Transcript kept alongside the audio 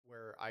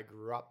I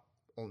grew up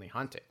only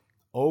hunting.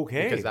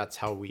 Okay. Because that's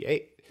how we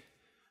ate.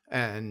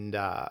 And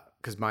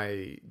because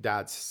my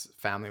dad's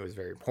family was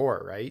very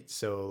poor, right?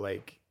 So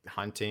like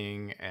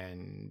hunting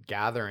and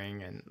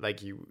gathering and like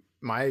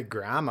my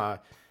grandma,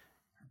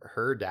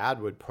 her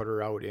dad would put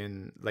her out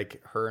in,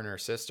 like her and her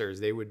sisters,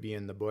 they would be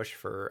in the bush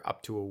for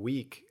up to a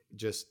week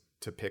just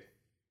to pick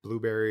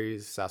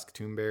blueberries,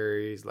 Saskatoon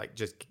berries, like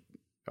just,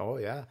 oh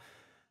yeah.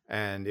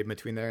 And in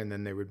between there, and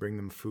then they would bring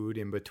them food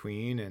in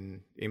between.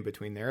 And in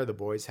between there, the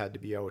boys had to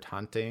be out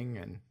hunting.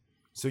 And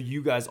so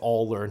you guys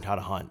all learned how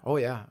to hunt. oh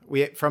yeah,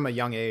 from a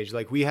young age,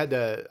 like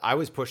I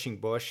was pushing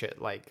bush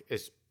at like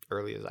as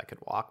early as I could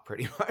walk,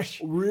 pretty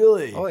much.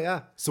 Really? Oh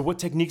yeah. So what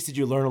techniques did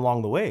you learn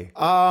along the way?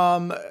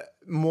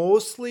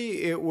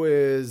 Mostly it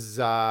was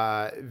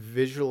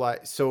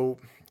visualize. So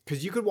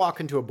because you could walk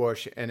into a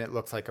bush and it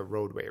looks like a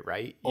roadway,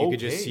 right? You could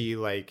just see,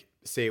 like,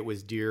 say it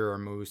was deer or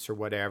moose or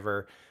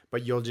whatever,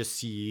 but you'll just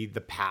see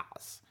the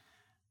paths.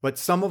 But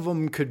some of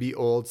them could be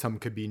old, some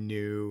could be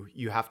new.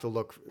 You have to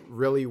look,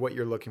 really what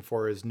you're looking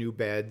for is new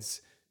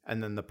beds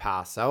and then the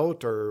paths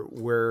out or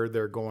where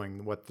they're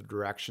going, what the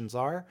directions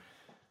are.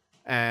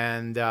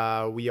 And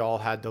we all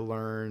had to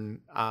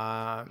learn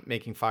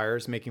making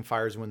fires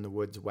when the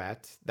wood's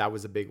wet. That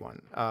was a big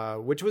one,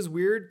 which was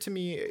weird to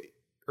me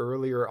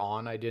earlier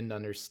on. I didn't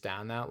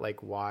understand that,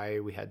 like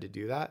why we had to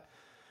do that.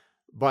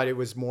 But it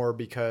was more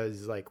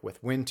because like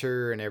with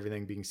winter and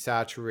everything being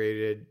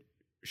saturated,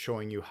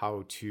 showing you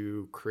how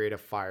to create a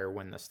fire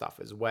when the stuff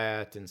is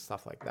wet and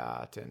stuff like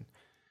that. And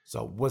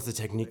so what's the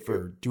technique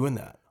for doing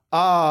that?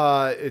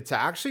 It's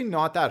actually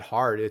not that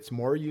hard. It's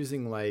more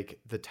using like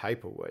the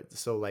type of wood.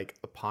 So like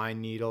a pine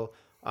needle,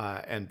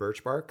 and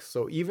birch bark.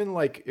 So even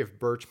like if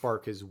birch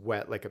bark is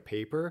wet, like a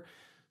paper,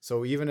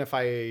 so even if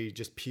I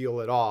just peel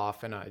it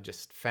off and I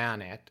just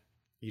fan it,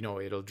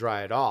 it'll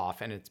dry it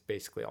off and it's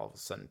basically all of a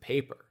sudden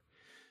paper.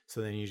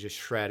 So then you just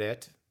shred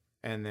it.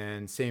 And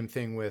then same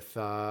thing with,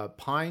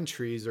 pine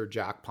trees or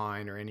jack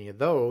pine or any of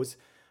those,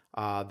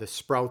 the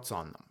sprouts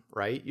on them.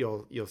 Right?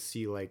 You'll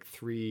see like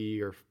 3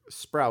 or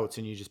sprouts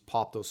and you just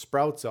pop those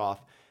sprouts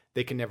off.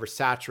 They can never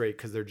saturate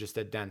because they're just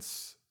a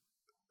dense,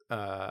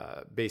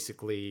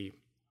 basically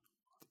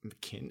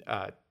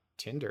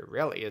tinder,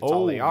 really. It's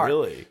all they are.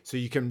 Really? So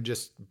you can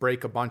just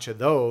break a bunch of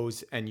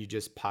those and you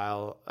just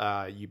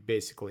you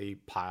basically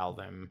pile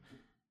them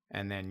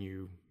and then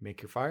you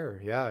make your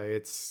fire. Yeah,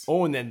 it's...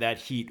 Oh, and then that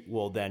heat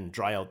will then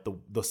dry out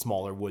the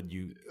smaller wood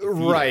you feed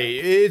Right.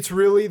 It's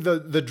really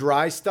the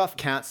dry stuff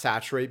can't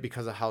saturate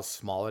because of how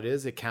small it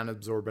is. It can't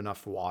absorb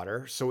enough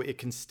water, so it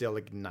can still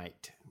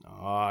ignite.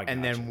 Oh, I gotcha.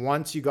 And then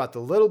once you got the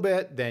little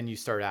bit, then you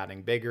start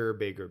adding bigger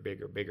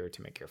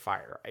to make your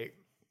fire, right?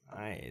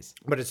 Nice.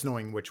 But it's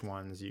knowing which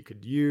ones you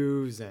could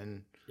use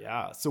and...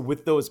 Yeah. So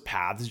with those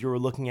paths you were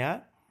looking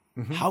at,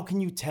 how can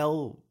you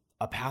tell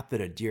a path that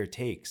a deer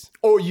takes?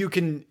 Oh, you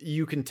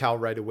can tell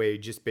right away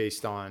just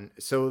based on,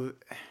 so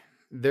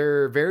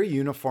they're very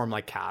uniform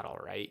like cattle,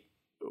 right?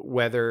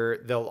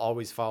 Whether they'll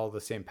always follow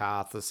the same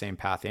path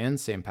in,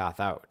 same path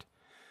out.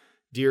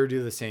 Deer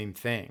do the same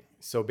thing.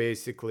 So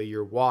basically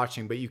you're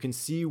watching, but you can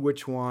see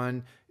which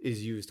one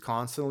is used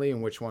constantly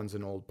and which one's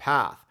an old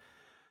path.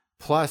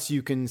 Plus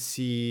you can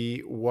see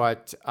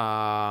what,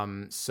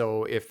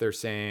 so if they're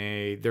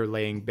saying they're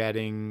laying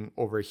bedding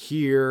over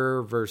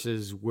here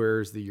versus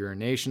where's the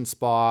urination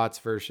spots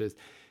versus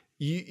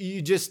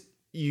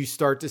you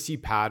start to see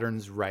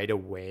patterns right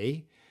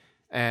away.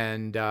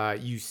 And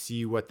you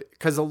see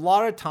because a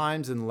lot of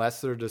times,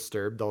 unless they're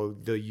disturbed,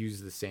 they'll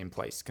use the same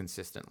place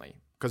consistently.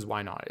 Because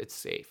why not? It's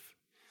safe.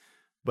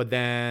 But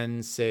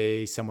then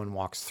say someone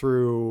walks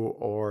through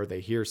or they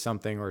hear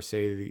something or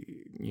say,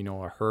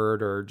 a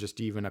herd or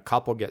just even a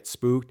couple get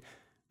spooked,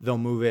 they'll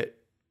move it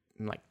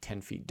like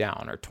 10 feet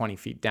down or 20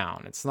 feet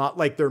down. It's not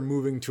like they're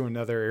moving to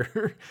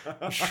another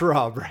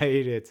shrub,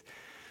 right? It's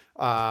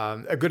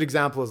a good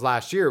example is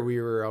last year we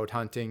were out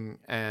hunting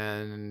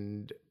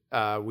and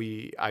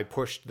I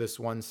pushed this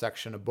one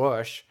section of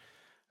bush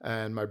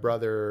and my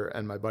brother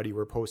and my buddy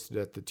were posted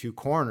at the 2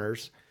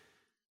 corners.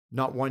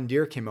 Not one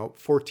deer came out,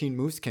 14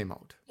 moose came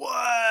out.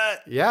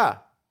 What? Yeah.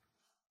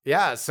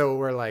 Yeah. So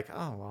we're like,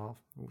 oh, well,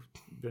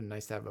 it'd been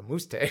nice to have a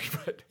moose tag,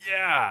 but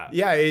yeah.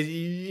 Yeah.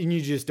 And you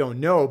just don't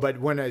know. But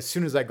as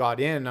soon as I got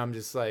in, I'm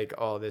just like,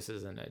 oh, this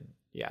isn't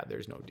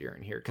there's no deer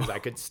in here. Cause I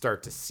could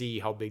start to see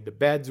how big the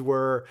beds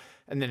were.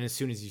 And then as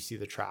soon as you see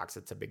the tracks,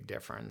 it's a big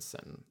difference.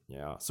 And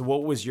yeah. So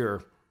what was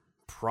your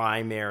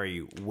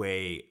primary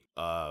way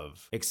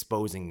of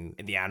exposing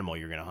the animal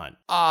you're going to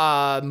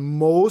hunt?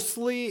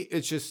 Mostly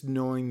it's just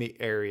knowing the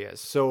areas.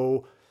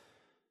 So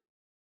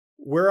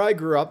where I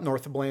grew up,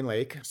 north of Blaine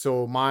Lake,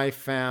 so my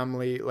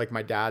family, like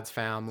my dad's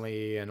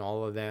family and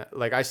all of that,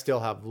 like I still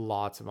have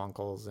lots of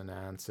uncles and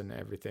aunts and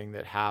everything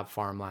that have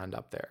farmland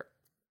up there.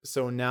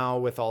 So now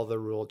with all the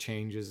rule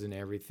changes and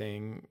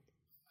everything,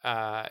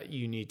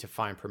 you need to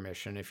find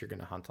permission if you're going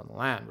to hunt on the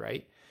land,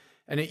 right?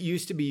 And it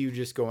used to be you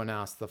just go and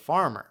ask the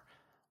farmer.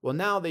 Well,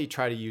 now they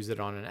try to use it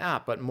on an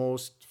app, but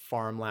most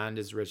farmland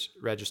is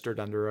registered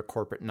under a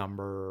corporate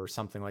number or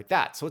something like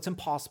that. So it's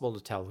impossible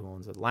to tell who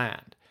owns the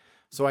land.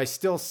 So I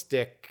still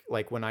stick,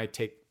 like when I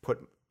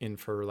put in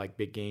for like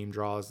big game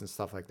draws and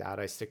stuff like that,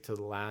 I stick to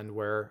the land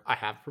where I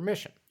have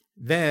permission.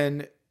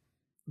 Then,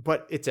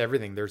 but it's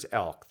everything. There's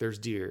elk, there's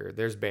deer,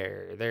 there's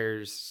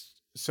bear,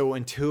 so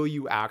until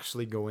you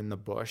actually go in the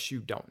bush, you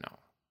don't know.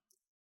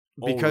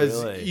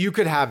 Because really? You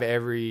could have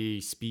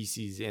every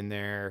species in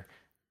there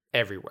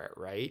everywhere,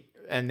 right?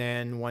 And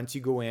then once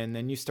you go in,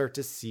 then you start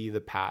to see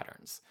the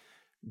patterns.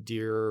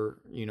 Deer,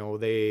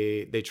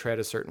 they tread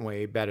a certain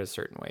way, bed a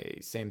certain way.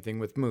 Same thing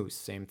with moose,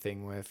 same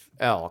thing with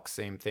elk,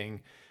 same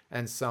thing.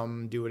 And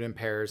some do it in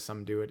pairs,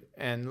 some do it.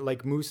 And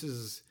like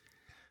mooses,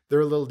 they're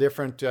a little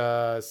different.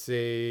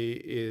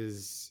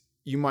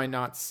 You might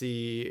not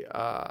see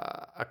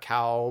a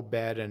cow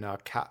bed and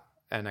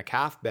a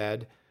calf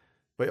bed,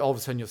 but all of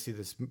a sudden you'll see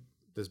this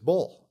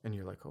bull, and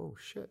you're like, oh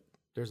shit,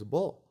 there's a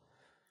bull.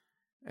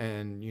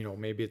 And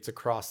maybe it's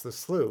across the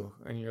slough,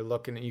 and you're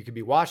looking, and you could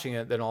be watching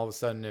it, then all of a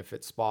sudden if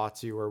it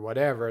spots you or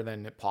whatever,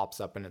 then it pops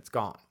up and it's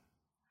gone.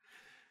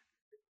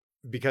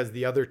 Because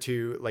the other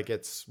two, like,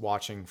 it's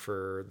watching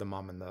for the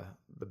mom and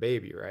the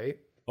baby, right?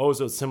 Oh,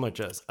 so it's similar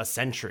to a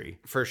sentry.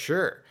 For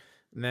sure.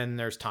 And then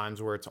there's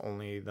times where it's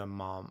only the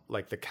mom,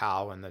 like the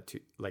cow and the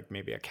two, like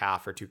maybe a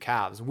calf or two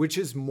calves, which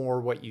is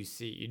more what you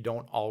see. You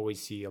don't always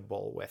see a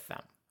bull with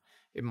them.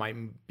 It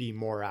might be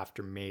more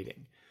after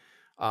mating.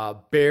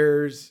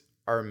 Bears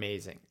are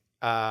amazing.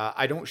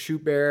 I don't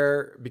shoot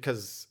bear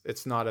because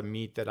it's not a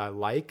meat that I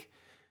like,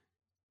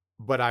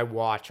 but I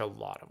watch a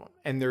lot of them,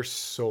 and they're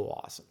so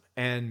awesome.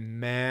 And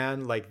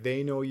man, like,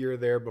 they know you're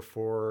there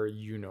before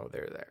you know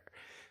they're there.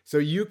 So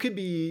you could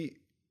be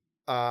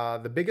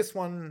the biggest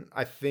one,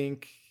 I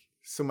think.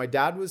 So my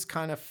dad was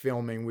kind of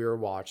filming. We were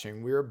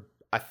watching.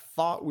 I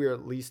thought we were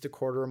at least a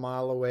quarter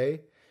mile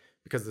away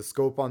because the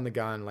scope on the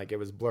gun, like, it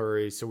was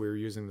blurry. So we were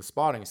using the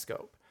spotting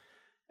scope.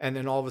 And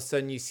then all of a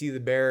sudden you see the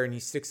bear and he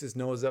sticks his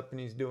nose up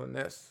and he's doing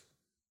this.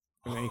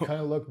 And then he kind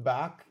of looked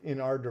back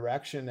in our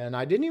direction. And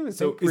I didn't even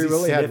think we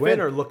really had wind.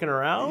 Or looking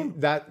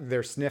around? That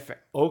they're sniffing.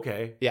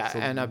 Okay. Yeah. So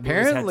and move his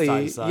head apparently,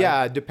 side to side.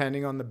 yeah,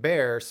 depending on the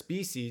bear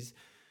species,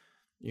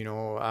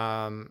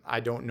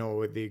 I don't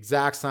know the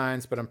exact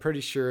science, but I'm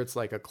pretty sure it's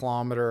like a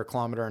kilometer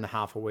and a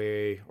half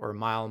away, or a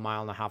mile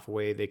and a half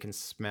away, they can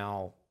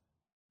smell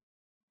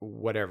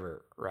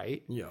whatever,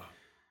 right? Yeah.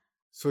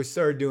 So he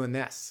started doing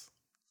this.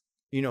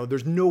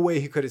 There's no way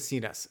he could have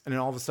seen us. And then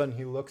all of a sudden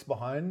he looks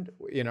behind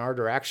in our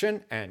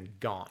direction and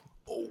gone.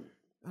 Oh.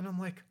 And I'm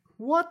like,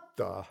 what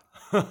the?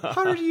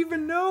 How did you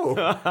even know?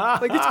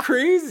 Like, it's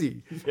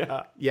crazy.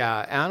 Yeah.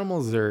 Yeah.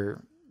 Animals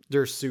they're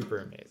super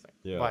amazing.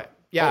 Yeah. But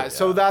yeah,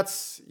 so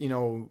that's,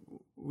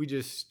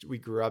 we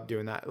grew up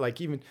doing that. Like,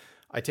 even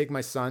I take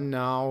my son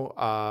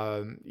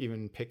now,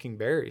 even picking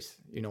berries,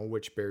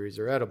 which berries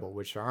are edible,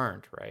 which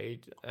aren't,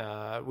 right?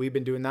 We've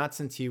been doing that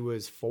since he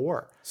was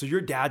 4. So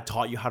your dad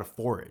taught you how to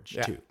forage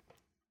too?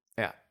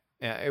 Yeah.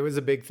 Yeah. It was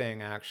a big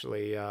thing,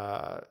 actually.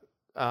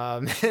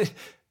 And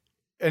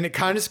it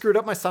kind of screwed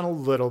up my son a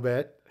little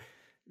bit,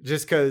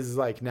 just because,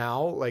 like,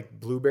 now, like,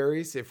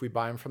 blueberries, if we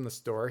buy them from the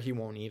store, he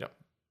won't eat them.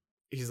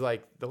 He's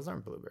like, those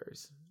aren't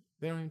blueberries.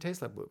 They don't even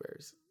taste like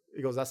blueberries.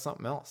 He goes, that's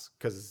something else,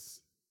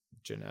 because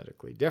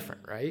genetically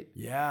different, right?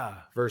 Yeah.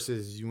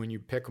 Versus when you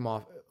pick them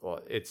off,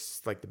 well,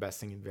 it's like the best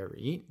thing you've ever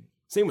eaten.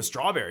 Same with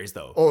strawberries,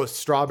 though. Oh,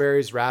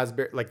 strawberries,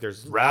 raspberry. Like,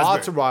 there's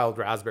lots of wild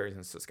raspberries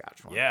in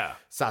Saskatchewan. Yeah.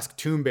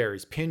 Saskatoon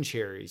berries, pin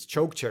cherries,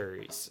 choke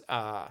cherries.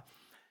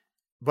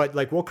 But,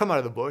 like, we'll come out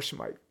of the bush and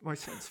my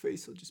son's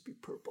face will just be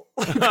purple.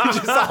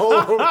 Just all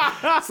over.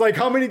 It's like,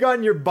 how many got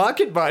in your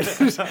bucket, bud?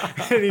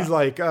 And he's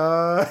like,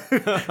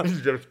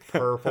 it's just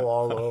purple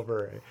all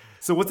over.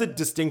 So what's the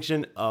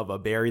distinction of a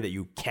berry that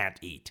you can't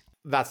eat?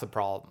 That's the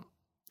problem.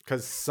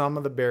 Because some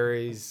of the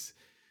berries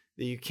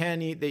that you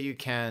can eat that you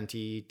can't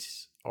eat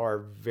are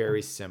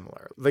very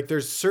similar. Like,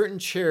 there's certain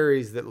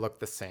cherries that look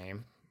the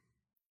same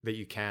that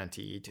you can't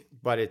eat,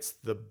 but it's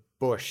the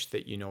bush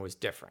that is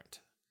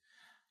different.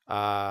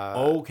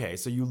 Okay,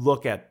 so you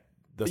look at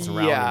the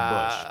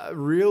surrounding bush.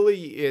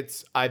 Really,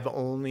 I've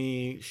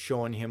only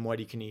shown him what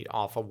he can eat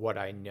off of what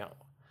I know.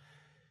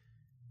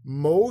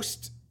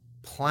 Most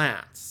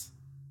plants,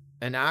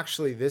 and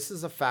actually this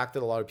is a fact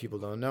that a lot of people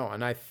don't know,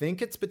 and I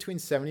think it's between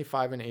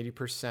 75 and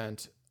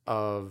 80%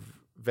 of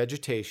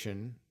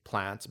vegetation,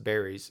 plants,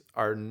 berries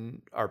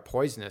are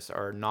poisonous,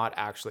 are not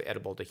actually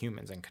edible to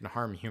humans and can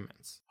harm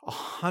humans.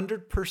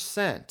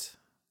 100%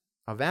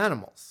 of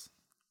animals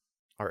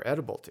are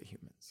edible to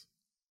humans.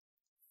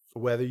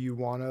 Whether you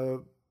want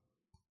to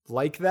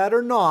like that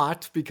or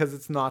not, because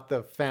it's not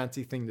the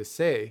fancy thing to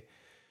say,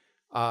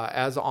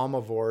 as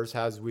omnivores,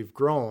 as we've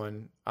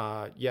grown,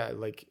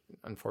 like,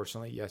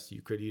 unfortunately, yes,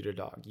 you could eat a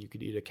dog, you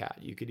could eat a cat,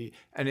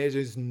 and it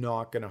is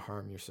not going to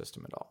harm your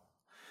system at all.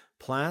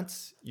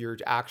 Plants, you're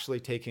actually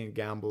taking a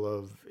gamble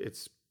of,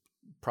 it's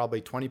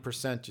probably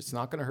 20%, it's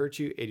not going to hurt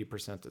you,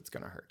 80% it's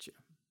going to hurt you.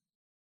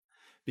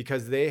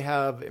 Because they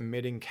have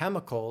emitting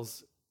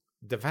chemicals,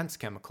 defense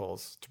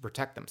chemicals, to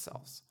protect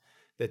themselves,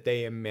 that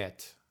they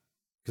emit.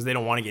 Because they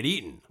don't want to get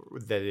eaten.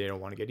 That they don't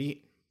want to get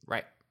eaten.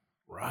 Right.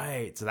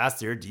 Right. So that's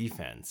their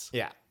defense.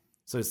 Yeah.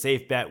 So a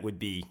safe bet would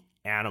be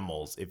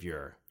animals if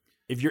you're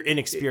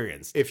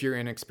inexperienced. If you're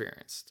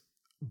inexperienced.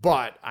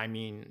 But I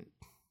mean,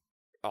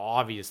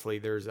 obviously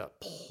there's a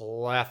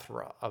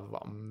plethora of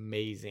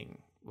amazing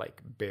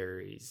like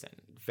berries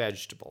and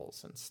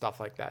vegetables and stuff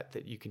like that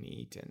you can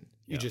eat, and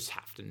you just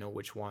have to know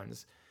which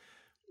ones,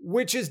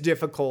 which is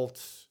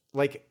difficult.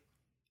 Like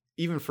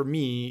even for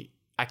me,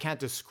 I can't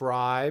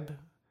describe,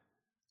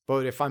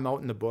 but if I'm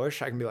out in the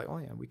bush, I can be like, oh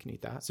yeah, we can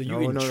eat that. So you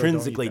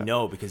intrinsically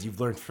know because you've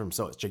learned from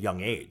such a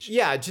young age.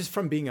 Yeah, just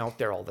from being out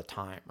there all the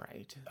time,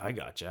 right? I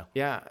gotcha.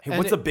 Yeah. Hey,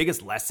 what's the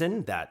biggest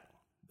lesson that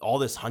all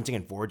this hunting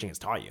and foraging has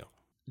taught you?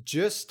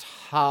 Just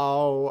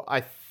how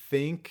I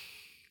think,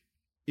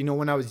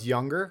 when I was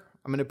younger,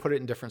 I'm going to put it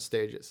in different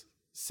stages.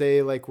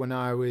 Say like when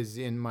I was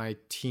in my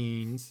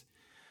teens.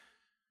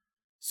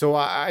 So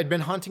I'd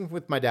been hunting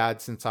with my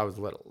dad since I was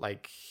little,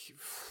 like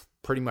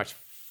pretty much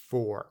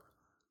 4.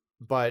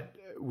 But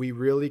we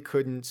really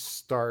couldn't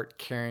start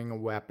carrying a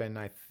weapon,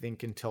 I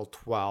think, until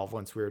 12,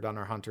 once we were done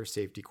our hunter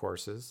safety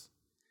courses.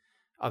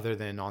 Other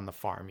than on the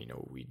farm,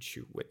 we'd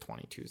shoot with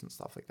 22s and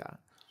stuff like that.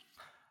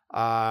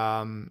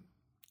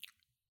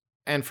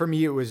 And for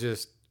me, it was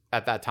just,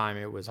 at that time,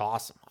 it was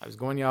awesome. I was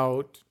going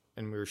out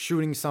and we were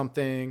shooting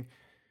something.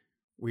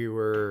 We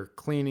were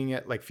cleaning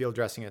it, like field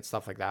dressing it,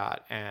 stuff like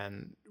that.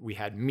 And we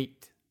had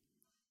meat.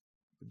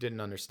 Didn't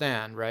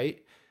understand,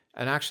 right?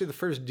 And actually the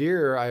first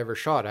deer I ever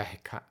shot, I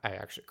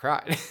actually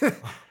cried.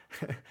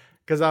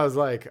 Because I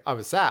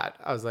was sad.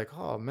 I was like,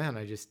 oh man,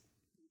 I just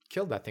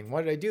killed that thing.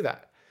 Why did I do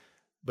that?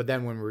 But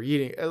then when we're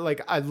eating,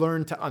 like I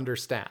learned to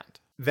understand.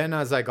 Then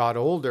as I got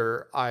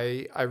older,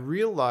 I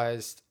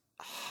realized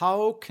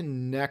how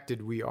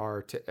connected we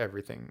are to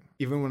everything.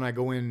 Even when I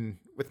go in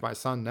with my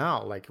son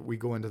now, like we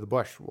go into the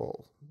bush,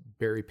 we'll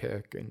berry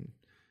pick and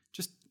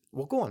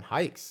we'll go on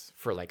hikes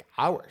for like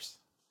hours.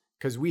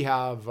 Because we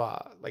have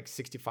like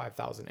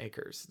 65,000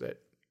 acres that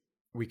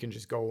we can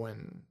just go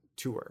and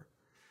tour.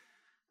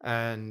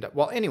 And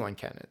well, anyone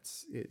can.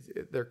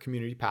 They're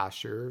community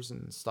pastures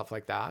and stuff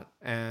like that.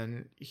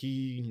 And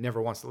he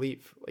never wants to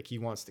leave. Like he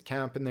wants to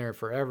camp in there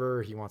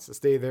forever. He wants to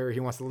stay there. He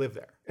wants to live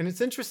there. And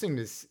it's interesting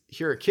to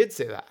hear a kid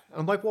say that.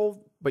 And I'm like,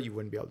 well, but you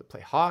wouldn't be able to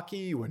play hockey.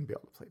 You wouldn't be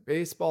able to play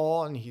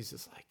baseball. And he's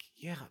just like,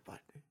 yeah, but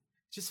it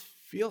just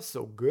feels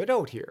so good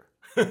out here.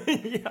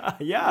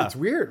 Yeah. It's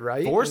weird,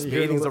 right? Forest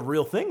bathing is a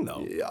real thing,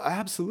 though. Yeah,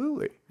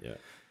 absolutely. Yeah.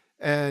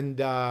 And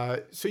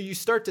so you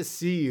start to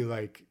see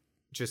like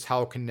just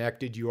how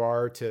connected you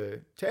are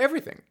to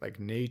everything, like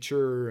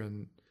nature,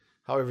 and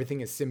how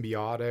everything is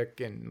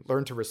symbiotic, and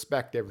learn to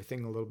respect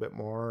everything a little bit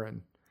more.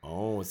 And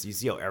so you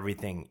see how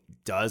everything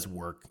does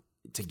work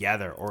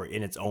together or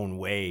in its own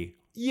way.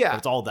 Yeah.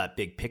 It's all that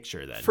big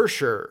picture then. For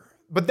sure.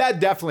 But that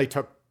definitely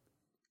took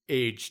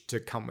age to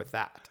come with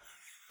that.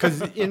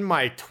 Because in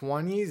my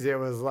 20s, it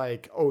was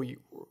like, oh,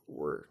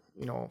 we're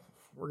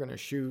going to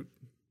shoot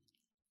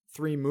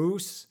 3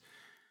 moose,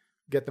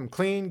 get them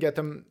clean,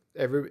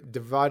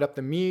 divide up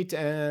the meat.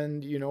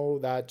 And,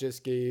 that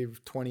just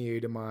gave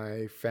 28 of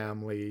my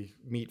family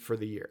meat for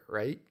the year,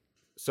 right?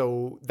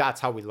 So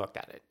that's how we looked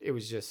at it. It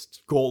was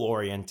just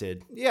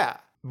goal-oriented. Yeah.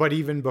 But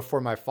even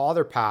before my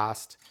father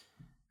passed,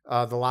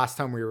 the last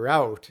time we were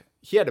out,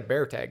 he had a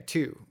bear tag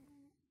too.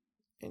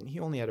 And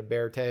he only had a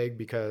bear tag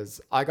because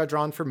I got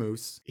drawn for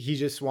moose. He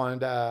just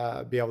wanted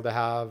to be able to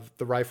have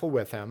the rifle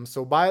with him.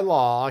 So by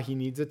law, he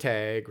needs a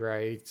tag,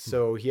 right?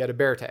 So he had a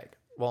bear tag.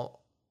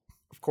 Well,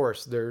 of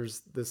course,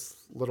 there's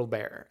this little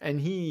bear. And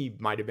he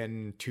might have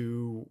been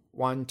 2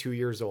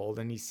 years old.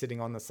 And he's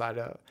sitting on the side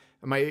of...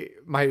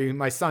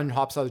 My son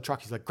hops out of the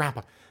truck. He's like,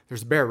 Grandpa,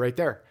 there's a bear right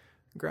there.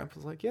 And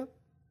Grandpa's like, yep,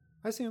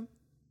 I see him.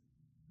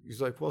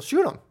 He's like, well,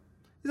 shoot him.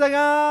 He's like,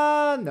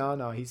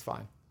 no, he's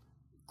fine.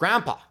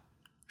 Grandpa,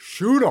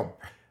 shoot him.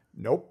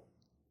 Nope.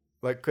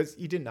 Like, because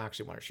he didn't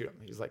actually want to shoot him.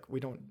 He's like, we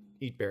don't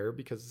eat bear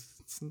because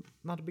it's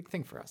not a big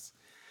thing for us.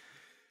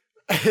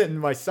 And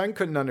my son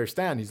couldn't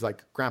understand. He's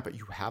like, Grandpa,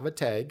 you have a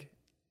tag.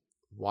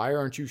 Why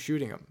aren't you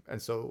shooting him?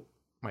 And so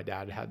my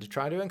dad had to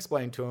try to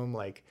explain to him,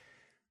 like,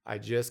 I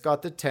just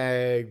got the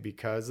tag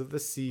because of the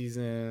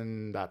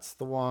season. That's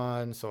the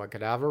one. So I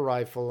could have a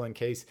rifle in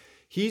case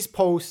he's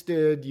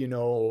posted,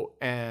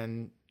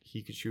 and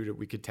he could shoot it.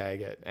 We could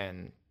tag it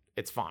and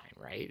it's fine,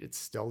 right? It's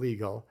still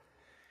legal.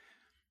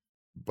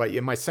 But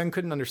my son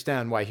couldn't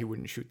understand why he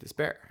wouldn't shoot this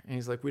bear. And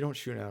he's like, we don't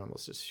shoot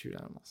animals, just shoot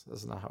animals.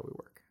 That's not how we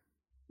work.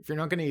 If you're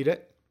not going to eat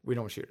it, we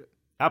don't shoot it.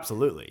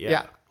 Absolutely.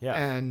 Yeah.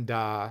 And,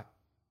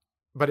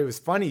 but it was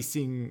funny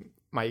seeing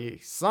my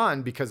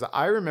son, because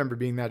I remember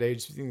being that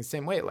age, thinking the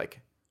same way.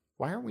 Like,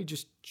 why aren't we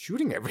just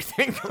shooting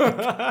everything?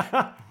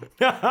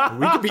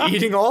 We could be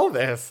eating all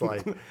this.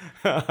 Like,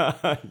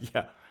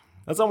 yeah.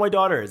 That's how my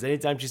daughter is.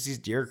 Anytime she sees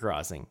deer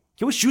crossing,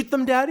 can we shoot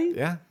them, Daddy?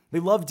 Yeah. They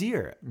love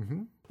deer.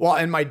 Mm-hmm. Well,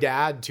 and my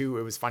dad too,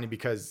 it was funny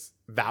because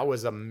that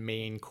was a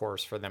main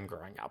course for them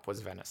growing up,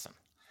 was venison.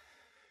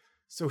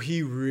 So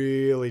he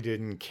really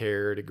didn't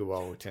care to go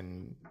out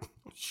and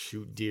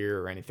shoot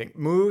deer or anything.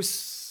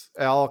 Moose,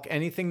 elk,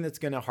 anything that's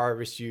going to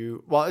harvest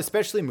you. Well,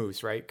 especially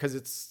moose, right? Because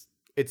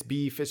it's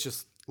beef. It's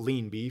just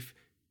lean beef.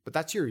 But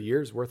that's your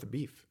year's worth of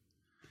beef.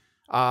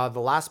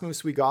 The last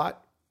moose we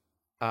got,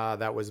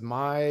 that was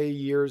my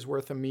year's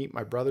worth of meat,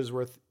 my brother's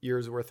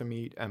year's worth of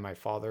meat, and my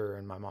father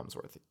and my mom's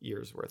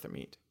year's worth of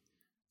meat.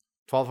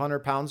 1,200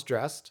 pounds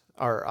dressed,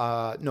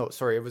 or no,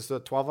 sorry, it was a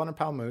 1,200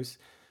 pound moose.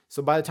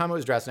 So by the time it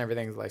was dressed and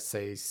everything, like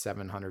say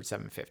 700,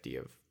 750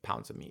 of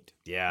pounds of meat.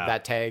 Yeah.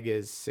 That tag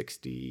is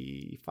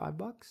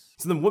 $65.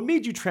 So then what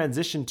made you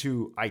transition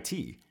to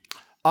IT?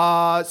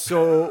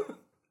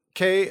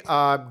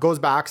 Goes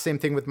back, same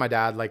thing with my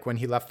dad. Like when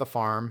he left the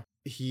farm,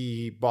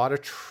 he bought a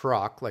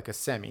truck, like a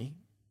semi,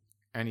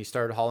 and he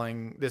started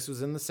hauling, this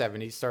was in the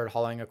 70s, started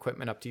hauling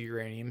equipment up to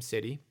Uranium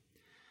City.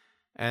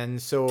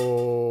 And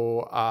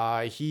so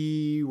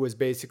he was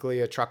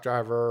basically a truck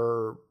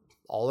driver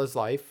all his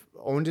life,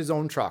 owned his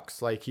own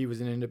trucks. Like he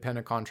was an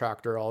independent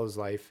contractor all his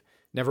life,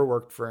 never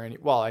worked for any,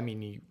 well, I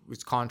mean, he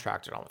was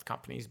contracted on with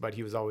companies, but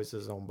he was always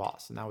his own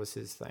boss, and that was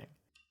his thing.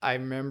 I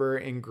remember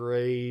in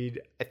grade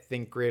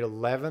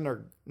 11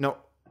 or no,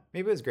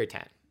 maybe it was grade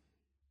 10.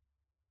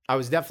 I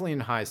was definitely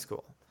in high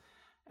school.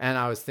 And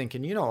I was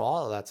thinking,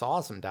 oh, that's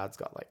awesome. Dad's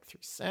got like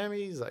 3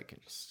 semis.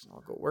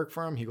 I'll go work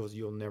for him. He goes,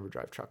 you'll never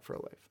drive truck for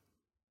a life.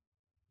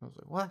 I was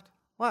like, what?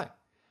 Why?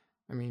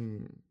 I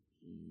mean,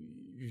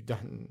 you've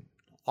done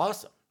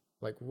awesome.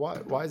 Like,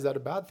 why is that a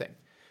bad thing?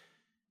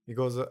 He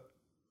goes,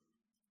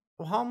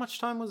 well, how much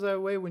time was I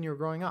away when you were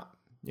growing up?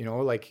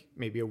 Like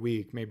maybe a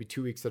week, maybe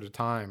 2 weeks at a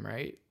time,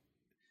 right?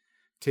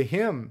 To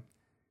him,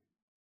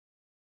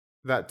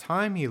 that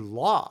time he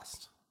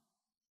lost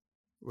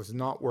was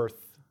not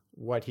worth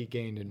what he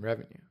gained in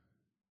revenue.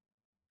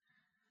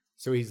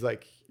 So he's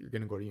like, you're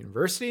going to go to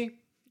university,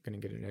 you're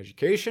going to get an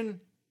education,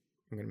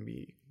 you're going to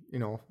be,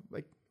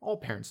 like all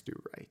parents do,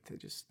 right?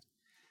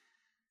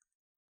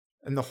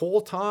 And the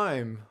whole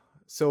time,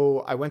 so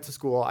I went to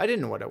school, I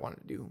didn't know what I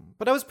wanted to do,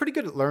 but I was pretty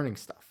good at learning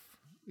stuff.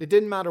 It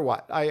didn't matter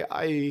what.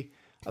 I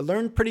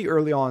learned pretty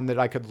early on that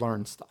I could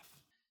learn stuff.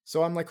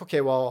 So I'm like,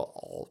 okay, well,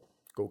 I'll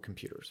go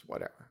computers,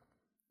 whatever.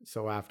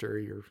 So after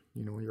your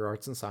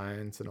arts and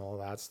science and all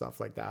that stuff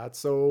like that.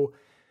 So,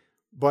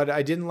 but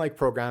I didn't like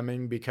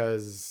programming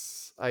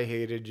because I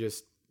hated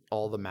just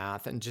all the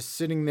math and just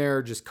sitting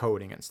there, just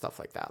coding and stuff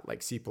like that.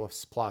 Like C++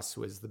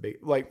 was the big,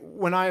 like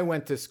when I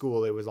went to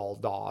school, it was all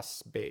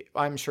DOS based.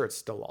 I'm sure it's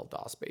still all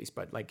DOS based,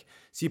 but like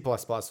C++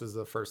 was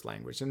the first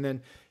language. And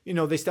then,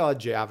 they still had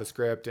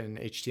JavaScript and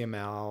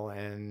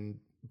HTML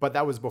but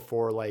that was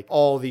before like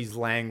all these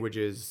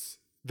languages.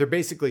 They're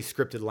basically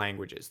scripted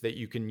languages that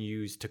you can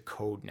use to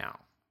code now.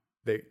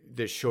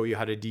 They show you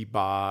how to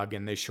debug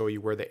and they show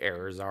you where the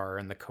errors are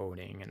in the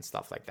coding and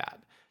stuff like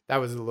that. That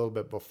was a little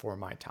bit before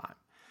my time.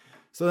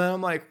 So then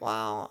I'm like,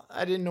 well,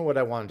 I didn't know what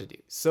I wanted to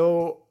do.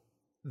 So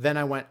then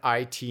I went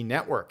IT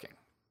networking.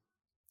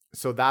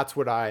 So that's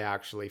what I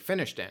actually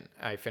finished in.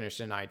 I finished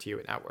in IT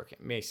with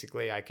networking.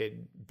 Basically, I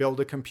could build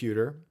a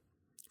computer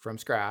from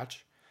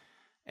scratch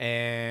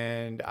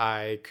and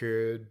I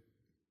could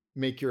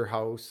make your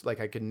house,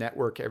 like I could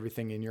network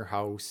everything in your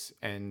house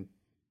and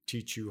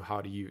teach you how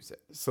to use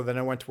it. So then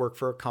I went to work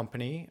for a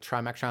company,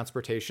 Trimac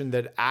Transportation,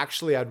 that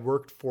actually I'd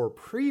worked for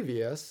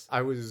previous.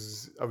 I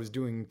was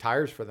doing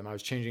tires for them. I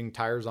was changing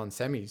tires on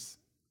semis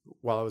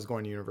while I was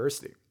going to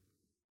university.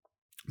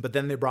 But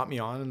then they brought me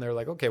on and they're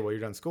like, okay, well,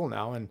 you're done school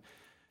now. And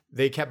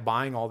they kept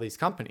buying all these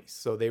companies.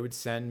 So they would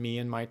send me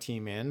and my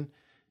team in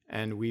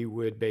and we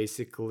would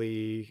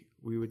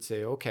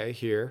say, okay,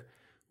 here,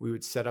 we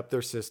would set up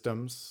their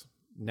systems,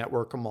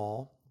 network them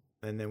all,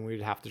 and then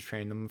we'd have to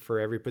train them for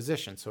every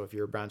position. So if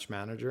you're a branch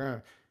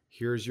manager,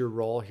 here's your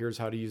role, here's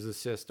how to use the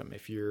system.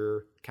 If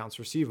you're accounts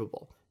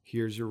receivable,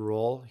 here's your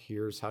role,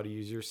 here's how to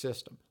use your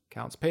system.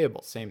 Accounts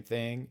payable, same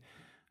thing.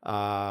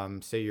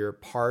 Say your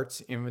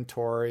parts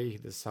inventory,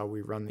 this is how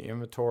we run the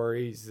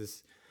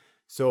inventories.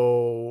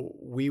 So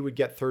we would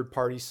get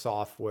third-party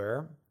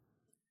software.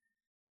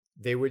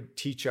 They would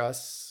teach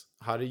us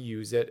how to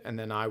use it, and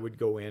then I would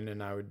go in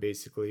and I would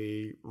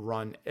basically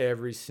run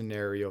every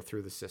scenario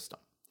through the system.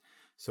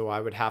 So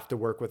I would have to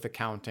work with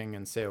accounting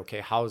and say, okay,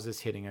 how is this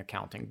hitting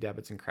accounting,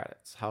 debits and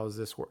credits? How does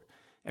this work?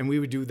 And we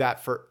would do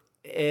that for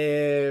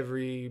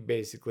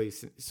basically,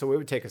 so it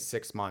would take us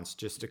 6 months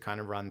just to kind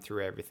of run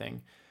through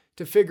everything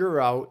to figure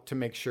out, to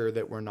make sure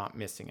that we're not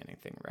missing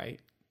anything, right?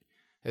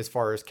 As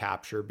far as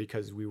capture,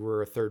 because we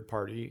were a third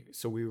party,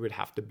 so we would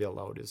have to bill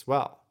out as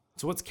well.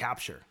 So what's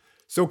capture?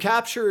 So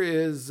capture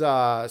is,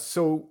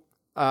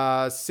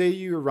 say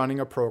you're running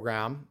a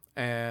program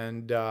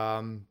and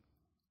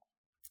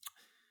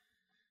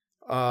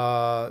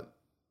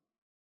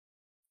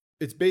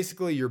it's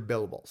basically your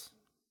billables.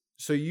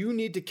 So you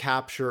need to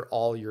capture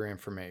all your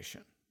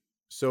information.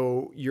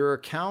 So your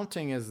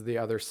accounting is the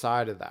other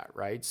side of that,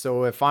 right?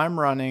 So if I'm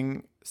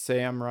running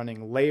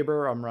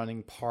labor, I'm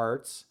running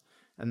parts,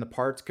 and the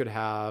parts could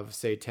have,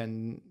 say,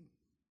 10,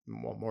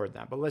 well, more than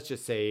that, but let's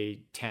just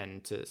say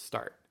 10 to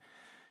start.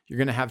 You're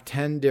going to have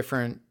 10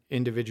 different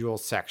individual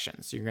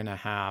sections. You're going to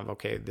have,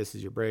 okay, this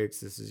is your brakes,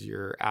 this is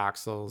your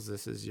axles,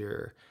 this is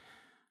your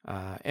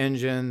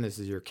engine, this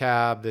is your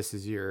cab, this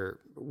is your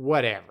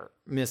whatever,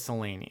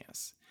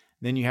 miscellaneous.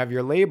 Then you have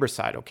your labor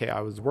side. Okay,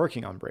 I was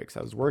working on brakes,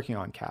 I was working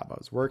on cab, I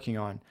was working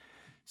on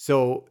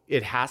So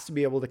it has to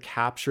be able to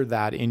capture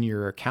that in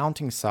your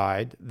accounting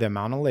side, the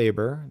amount of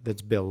labor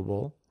that's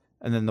billable,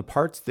 and then the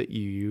parts that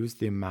you use,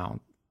 the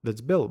amount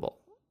that's billable.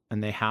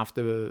 And they have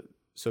to,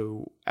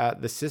 so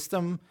the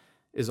system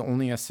is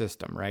only a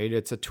system, right?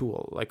 It's a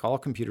tool. Like all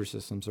computer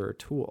systems are a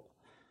tool.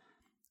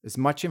 As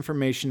much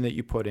information that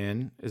you put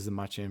in is as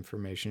much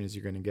information as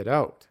you're going to get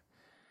out.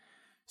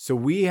 So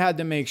we had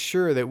to make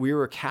sure that we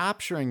were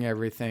capturing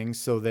everything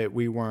so that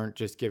we weren't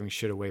just giving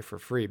shit away for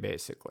free,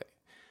 basically.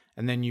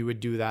 And then you would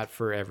do that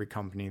for every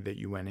company that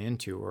you went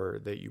into or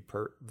that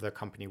the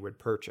company would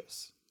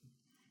purchase.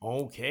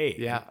 Okay.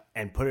 Yeah.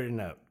 And put it in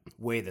a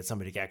way that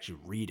somebody can actually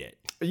read it.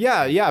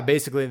 Yeah.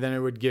 Basically, then it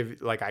would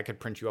give, like, I could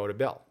print you out a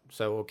bill.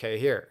 So, okay,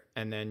 here.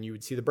 And then you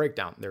would see the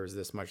breakdown. There was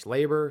this much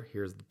labor.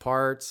 Here's the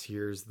parts.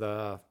 Here's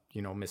the,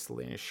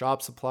 miscellaneous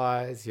shop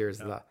supplies.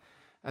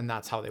 And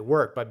that's how they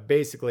work. But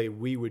basically,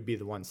 we would be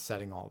the ones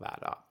setting all that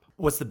up.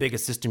 What's the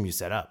biggest system you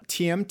set up?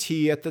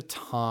 TMT at the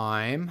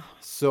time.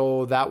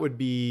 So that would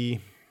be,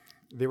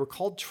 they were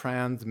called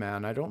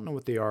Transman. I don't know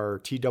what they are,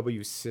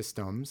 TW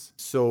Systems.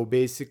 So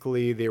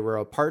basically they were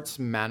a parts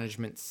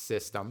management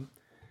system.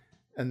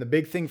 And the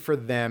big thing for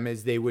them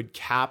is they would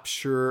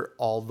capture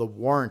all the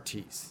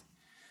warranties.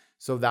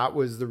 So that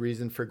was the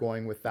reason for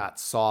going with that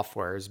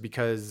software, is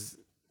because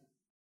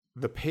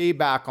the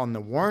payback on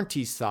the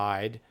warranty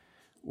side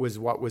was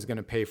what was going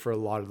to pay for a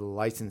lot of the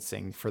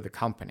licensing for the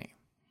company.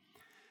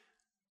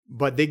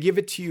 But they give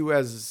it to you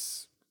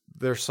as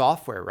their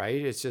software, right?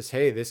 It's just,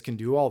 hey, this can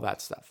do all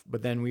that stuff.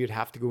 But then we would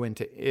have to go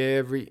into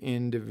every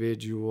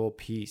individual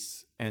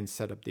piece and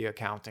set up the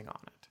accounting on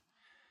it.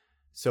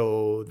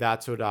 So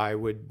that's what I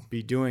would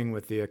be doing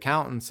with the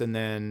accountants. And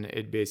then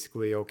it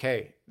basically,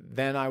 okay,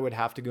 then I would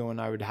have to go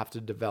and I would have to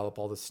develop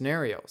all the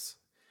scenarios.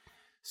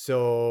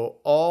 So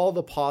all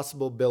the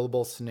possible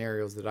billable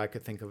scenarios that I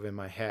could think of in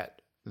my head.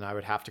 And I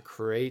would have to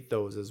create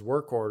those as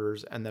work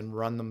orders and then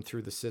run them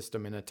through the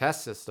system in a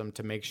test system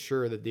to make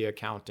sure that the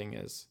accounting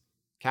is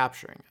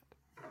capturing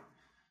it.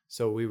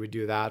 So we would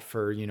do that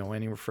for,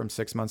 anywhere from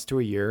 6 months to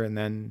a year, and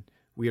then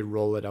we would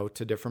roll it out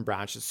to different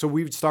branches. So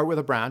we would start with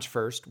a branch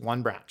first,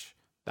 one branch.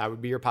 That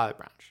would be your pilot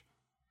branch.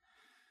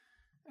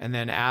 And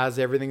then as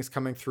everything's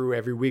coming through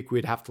every week,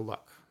 we'd have to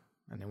look.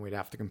 And then we'd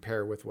have to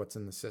compare with what's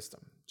in the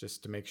system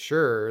just to make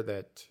sure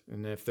that,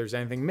 and if there's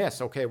anything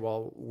missed, okay,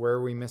 well, where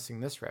are we missing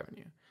this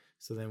revenue?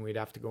 So then we'd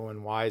have to go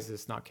and why is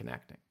this not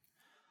connecting?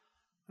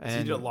 And so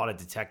you did a lot of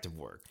detective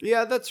work.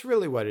 Yeah, that's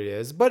really what it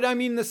is. But I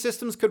mean, the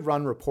systems could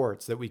run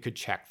reports that we could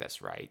check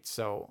this, right?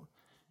 So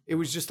it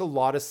was just a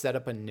lot of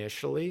setup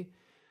initially.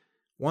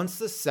 Once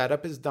the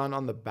setup is done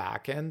on the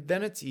back end,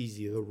 then it's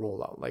easy to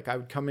roll out. Like I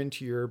would come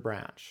into your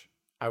branch.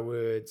 I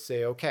would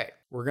say, okay,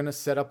 we're going to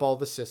set up all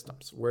the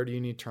systems. Where do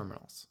you need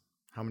terminals?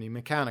 How many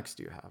mechanics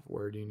do you have?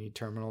 Where do you need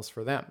terminals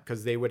for them?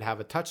 Because they would have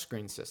a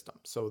touchscreen system.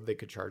 So they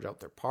could charge out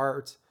their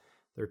parts,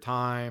 their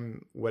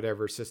time,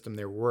 whatever system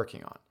they're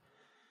working on.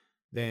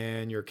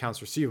 Then your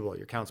accounts receivable,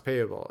 your accounts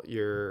payable,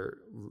 your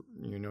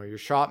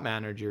shop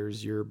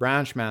managers, your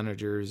branch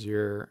managers,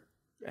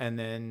 and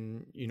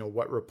then,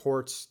 what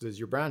reports does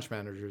your branch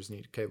managers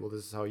need? Okay, well,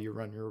 this is how you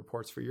run your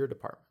reports for your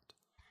department.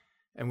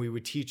 And we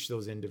would teach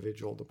those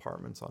individual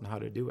departments on how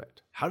to do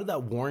it. How did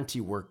that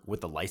warranty work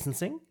with the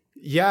licensing?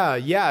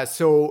 Yeah.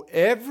 So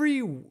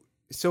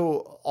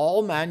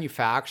all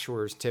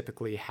manufacturers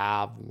typically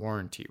have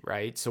warranty,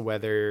 right?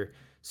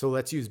 So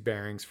let's use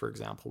bearings, for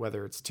example,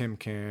 whether it's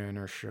Timken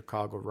or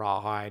Chicago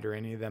Rawhide or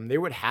any of them, they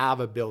would have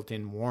a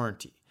built-in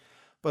warranty.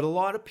 But a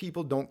lot of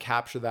people don't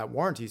capture that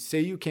warranty. Say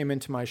you came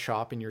into my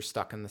shop and you're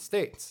stuck in the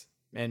States,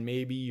 and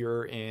maybe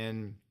you're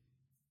in,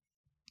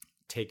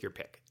 take your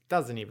pick. It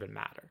doesn't even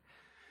matter.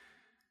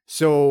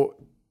 So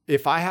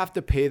if I have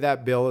to pay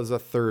that bill as a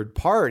third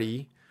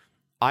party,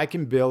 I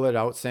can bill it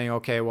out saying,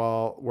 okay,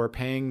 well, we're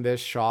paying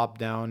this shop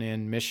down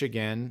in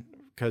Michigan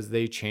because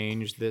they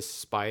changed this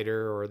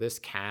spider or this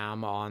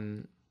cam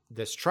on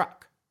this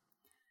truck.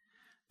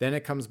 Then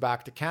it comes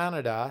back to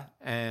Canada,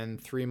 and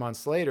 3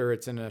 months later,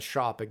 it's in a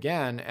shop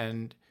again,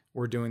 and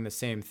we're doing the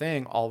same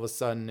thing. All of a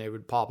sudden, it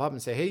would pop up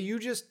and say, hey, you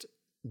just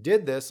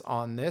did this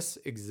on this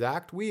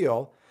exact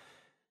wheel.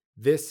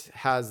 This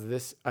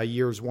has a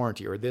year's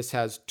warranty, or this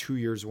has 2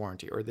 years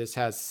warranty, or this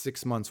has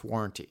 6 months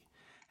warranty.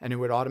 And it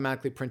would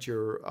automatically print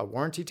a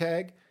warranty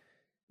tag.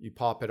 You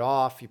pop it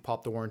off, you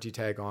pop the warranty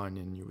tag on,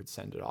 and you would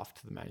send it off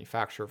to the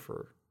manufacturer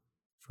for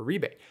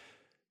rebate.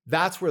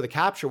 That's where the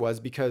capture was,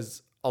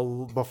 because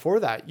before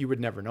that, you would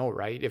never know,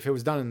 right? If it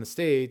was done in the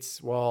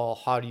States, well,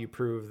 how do you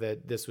prove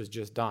that this was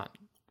just done?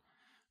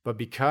 But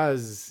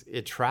because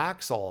it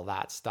tracks all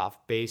that stuff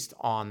based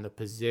on the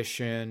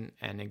position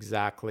and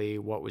exactly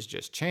what was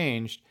just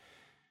changed,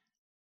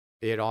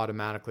 it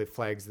automatically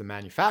flags the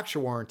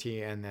manufacturer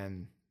warranty. And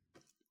then,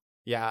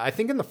 yeah, I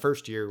think in the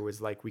first year it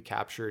was like we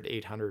captured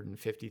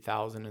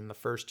 850,000 in the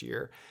first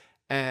year.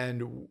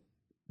 And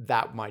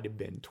that might have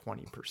been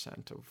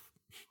 20% of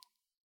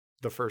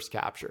the first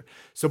capture.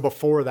 So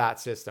before that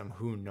system,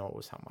 who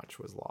knows how much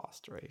was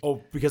lost, right?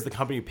 Oh, because the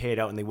company paid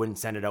out and they wouldn't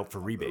send it out for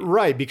rebate.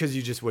 Right, because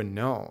you just wouldn't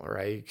know,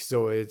 right?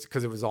 So it's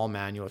because it was all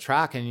manual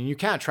tracking, and you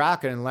can't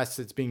track it unless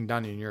it's being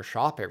done in your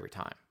shop every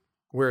time.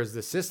 Whereas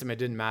the system, it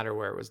didn't matter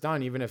where it was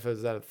done. Even if it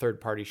was at a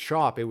third-party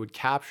shop, it would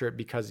capture it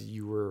because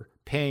you were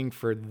paying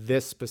for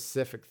this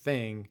specific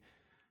thing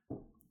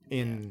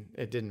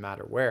it didn't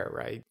matter where,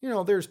 right?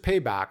 There's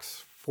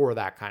paybacks for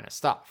that kind of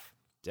stuff.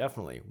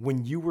 Definitely.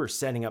 When you were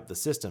setting up the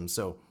system,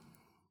 so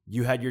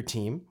you had your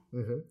team,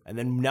 and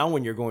then now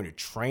when you're going to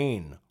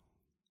train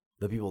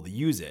the people to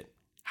use it,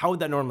 how would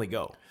that normally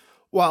go?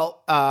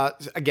 Well,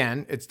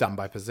 again, it's done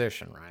by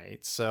position, right?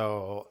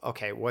 So,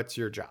 okay, what's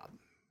your job?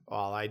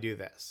 Well, I do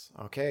this.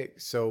 Okay,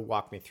 so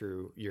walk me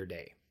through your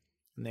day.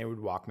 And they would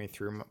walk me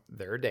through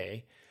their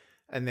day.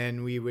 And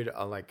then we would,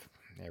 like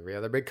every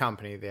other big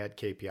company, they had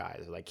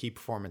KPIs, like key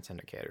performance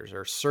indicators,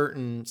 or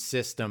certain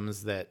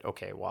systems that,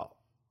 okay, well,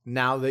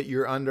 now that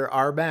you're under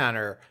our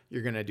banner,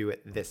 you're going to do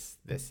it this,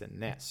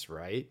 and this,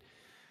 right?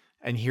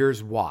 And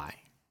here's why.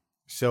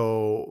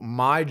 So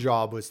my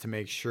job was to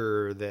make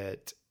sure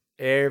that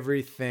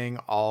everything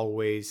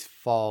always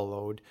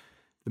followed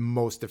the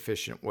most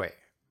efficient way.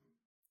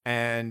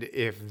 And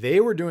if they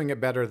were doing it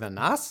better than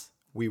us,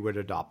 we would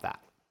adopt that.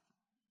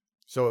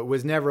 So it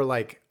was never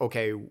like,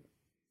 okay,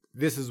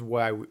 this is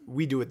why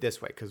we do it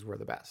this way because we're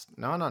the best.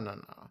 No.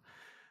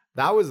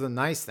 That was the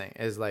nice thing,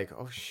 is like,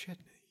 oh shit,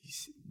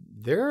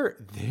 they're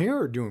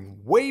doing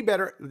way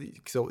better.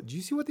 So do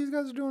you see what these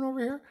guys are doing over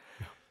here?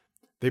 Yeah.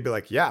 They'd be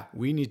like, yeah,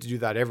 we need to do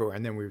that everywhere.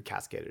 And then we would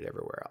cascade it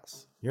everywhere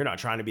else. You're not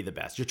trying to be the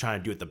best. You're trying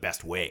to do it the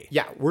best way.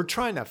 Yeah, we're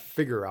trying to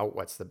figure out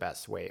what's the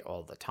best way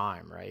all the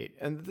time, right?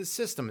 And the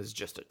system is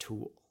just a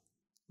tool.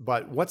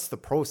 But what's the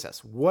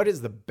process? What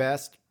is the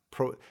best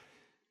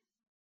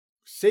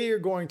Say you're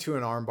going to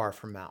an armbar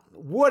from mountain.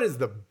 What is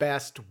the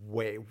best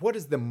way? What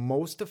is the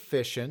most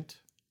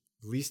efficient,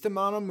 least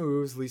amount of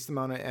moves, least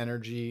amount of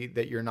energy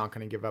that you're not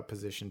going to give up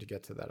position to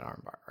get to that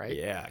armbar, right?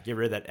 Yeah, get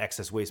rid of that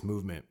excess waste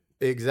movement.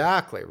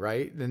 Exactly,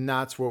 right? Then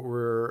that's what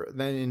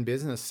then in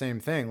business,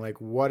 same thing.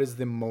 Like, what is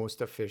the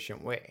most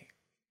efficient way?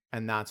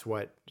 And that's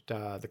what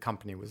the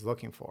company was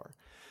looking for.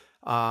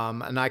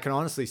 And I can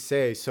honestly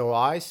say, so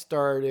I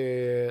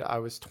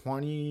was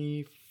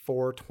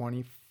 24,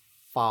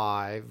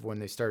 25 when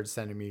they started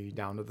sending me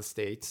down to the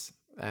States.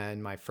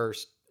 And my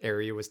first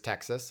area was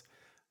Texas.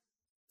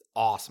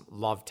 Awesome.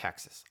 Love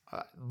Texas.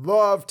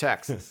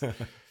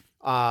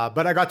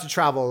 But I got to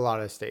travel a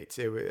lot of states.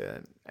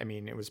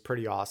 It was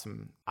pretty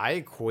awesome. I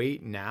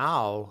equate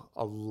now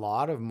a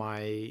lot of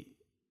my,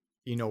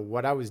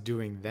 what I was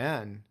doing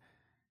then.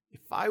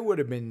 If I would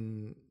have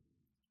been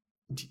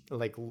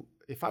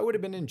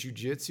in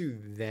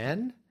jiu-jitsu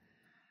then,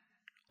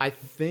 I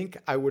think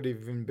I would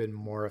have even been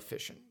more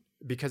efficient,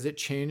 because it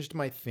changed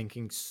my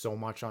thinking so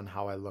much on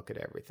how I look at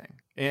everything.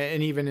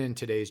 And even in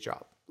today's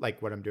job, like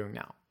what I'm doing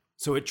now.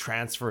 So it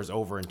transfers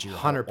over into your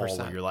 100%.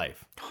 all of your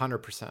life.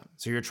 100%.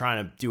 So you're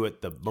trying to do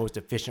it the most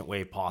efficient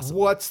way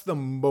possible. What's the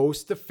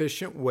most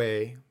efficient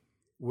way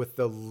with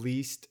the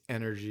least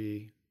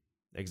energy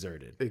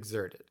exerted,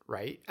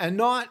 right? And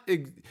not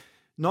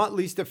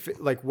least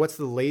like, what's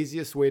the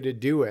laziest way to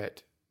do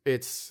it?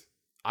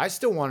 I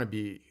still want to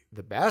be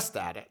the best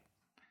at it,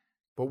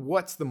 but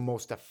what's the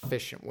most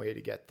efficient way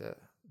to get the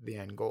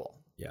end goal?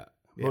 Yeah.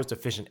 Most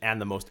efficient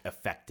and the most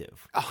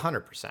effective.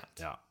 100%.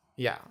 Yeah.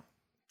 Yeah.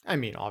 I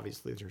mean,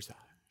 obviously there's a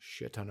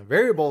shit ton of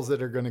variables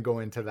that are going to go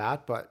into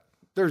that, but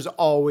there's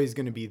always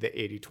going to be the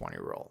 80-20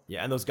 rule.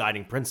 Yeah, and those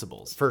guiding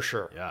principles. For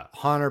sure. Yeah.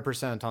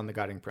 100% on the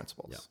guiding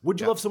principles. Yeah.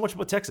 What'd you love so much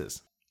about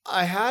Texas?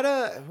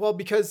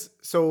 Because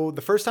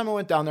the first time I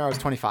went down there, I was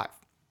 25.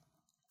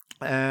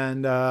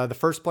 And the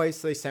first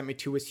place they sent me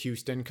to was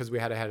Houston, because we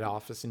had a head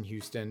office in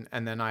Houston.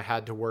 And then I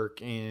had to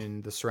work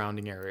in the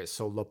surrounding areas.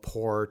 So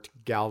LaPorte,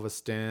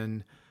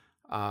 Galveston.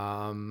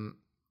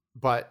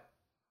 But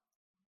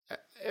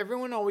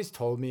everyone always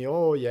told me,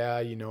 oh yeah,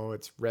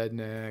 it's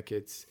redneck,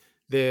 it's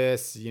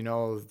this,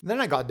 Then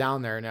I got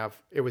down there and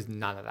it was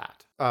none of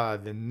that.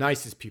 The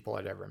nicest people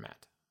I'd ever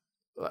met.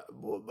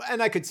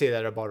 And I could say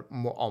that about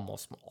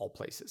almost all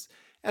places.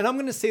 And I'm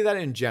going to say that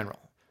in general.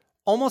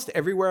 Almost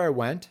everywhere I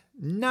went,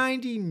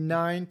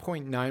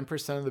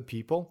 99.9% of the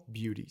people,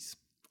 beauties.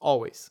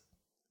 Always.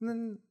 And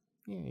then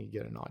you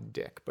get an odd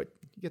dick, but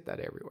you get that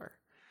everywhere.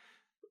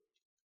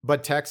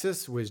 But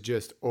Texas was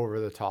just over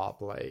the top,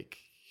 like,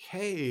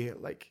 hey,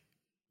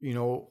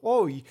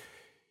 oh,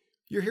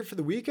 you're here for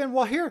the weekend?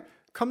 Well, here,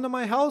 come to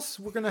my house.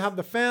 We're going to have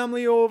the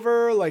family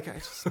over. Like, I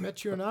just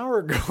met you an hour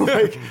ago.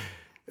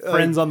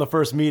 Friends on the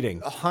first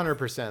meeting.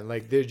 100%.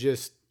 Like,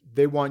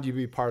 they want you to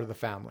be part of the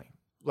family.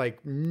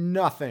 Like,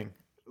 nothing.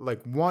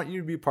 Like, want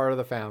you to be part of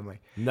the family.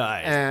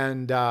 Nice.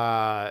 And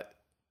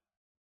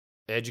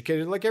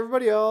educated like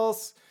everybody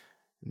else.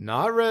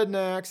 Not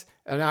rednecks.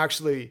 And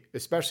actually,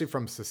 especially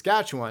from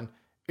Saskatchewan,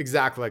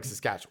 exactly like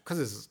Saskatchewan. Because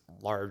it's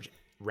large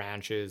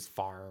ranches,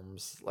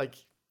 farms. Like,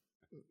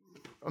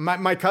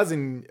 my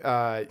cousin,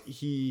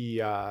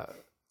 he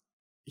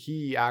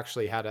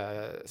actually had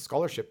a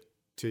scholarship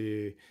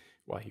to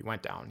Well, he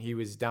went down. He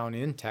was down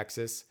in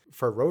Texas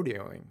for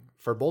rodeoing,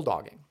 for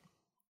bulldogging.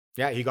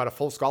 Yeah, he got a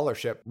full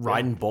scholarship.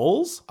 Riding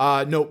bulls?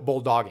 No,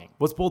 bulldogging.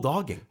 What's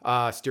bulldogging?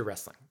 Steer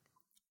wrestling.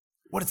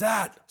 What is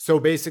that? So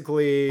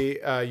basically,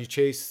 you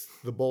chase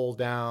the bull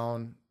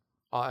down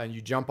and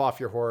you jump off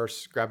your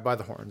horse, grab it by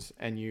the horns,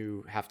 and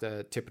you have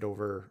to tip it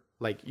over.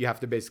 Like, you have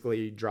to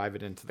basically drive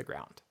it into the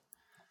ground.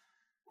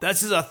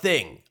 This is a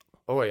thing.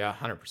 Oh, yeah,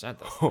 100%.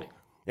 That's the thing.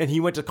 And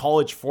he went to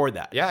college for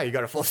that. Yeah, you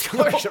got a full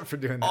scholarship for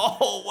doing that.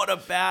 Oh, what a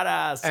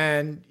badass.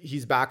 And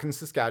he's back in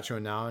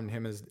Saskatchewan now,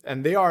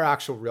 and they are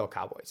actual real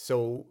cowboys.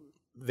 So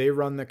they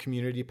run the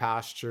community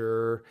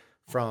pasture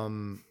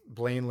from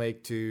Blaine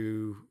Lake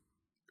to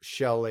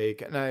Shell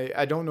Lake. And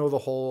I don't know the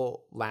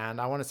whole land.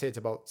 I want to say it's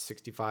about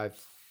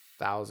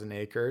 65,000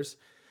 acres.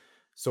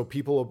 So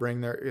people will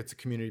bring it's a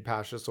community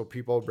pasture. So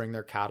people will bring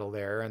their cattle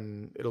there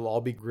and it'll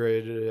all be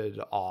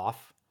gridded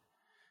off.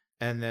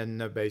 And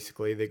then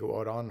basically they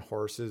go out on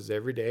horses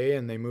every day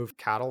and they move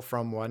cattle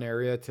from one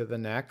area to the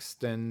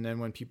next. And then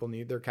when people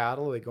need their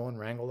cattle, they go and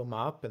wrangle them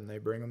up and they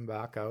bring them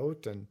back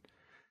out. And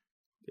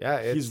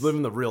yeah, he's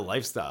living the real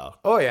lifestyle.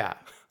 Oh yeah,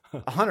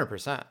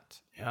 100%.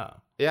 Yeah.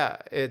 Yeah.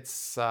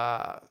 It's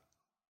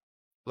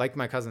like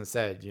my cousin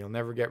said, you'll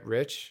never get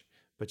rich,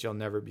 but you'll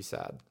never be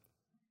sad.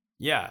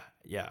 Yeah.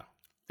 Yeah.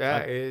 Yeah.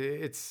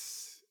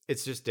 It's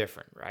just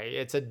different, right?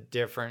 It's a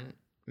different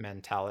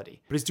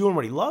mentality. But he's doing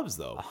what he loves,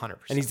 though. 100%.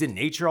 And he's in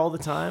nature all the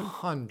time.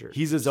 100%.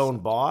 He's his own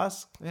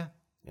boss. Yeah.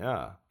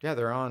 Yeah. Yeah,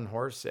 they're on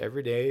horse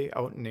every day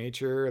out in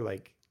nature.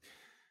 Like,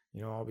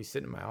 I'll be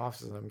sitting in my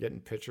office and I'm getting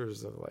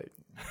pictures of like...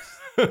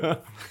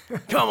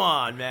 Come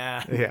on,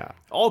 man. Yeah.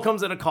 All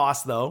comes at a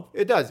cost, though.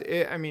 It does.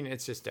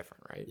 It's just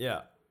different, right?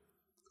 Yeah.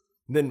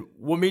 Then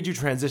what made you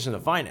transition to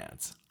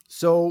finance?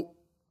 So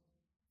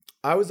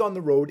I was on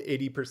the road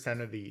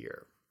 80% of the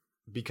year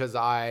because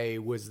I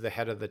was the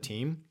head of the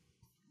team.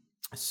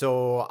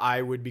 So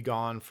I would be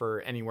gone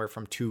for anywhere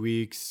from 2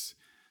 weeks,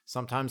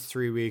 sometimes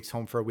 3 weeks,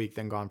 home for a week,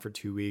 then gone for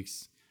 2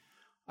 weeks.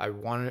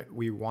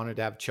 We wanted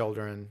to have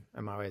children,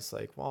 and my wife's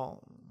like,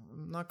 well,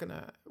 I'm not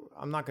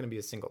gonna be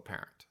a single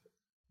parent,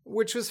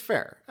 which was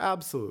fair,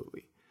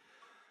 absolutely.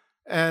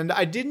 And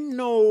I didn't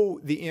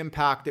know the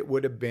impact it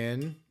would have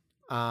been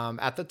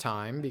at the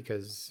time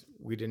because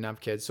we didn't have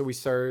kids. So we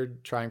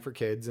started trying for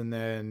kids, and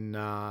then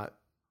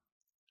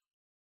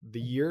the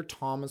year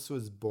Thomas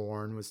was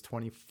born was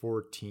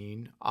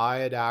 2014. I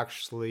had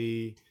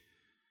actually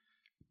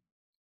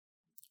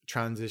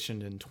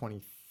transitioned in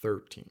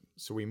 2013.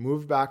 So we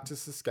moved back to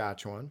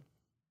Saskatchewan.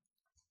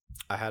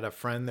 I had a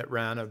friend that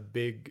ran a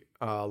big,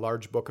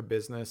 large book of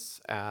business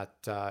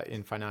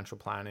in financial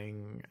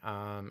planning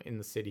in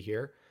the city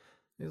here.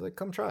 He's like,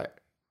 come try it.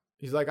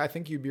 He's like, I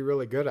think you'd be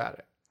really good at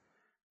it.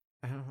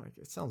 And I'm like,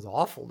 it sounds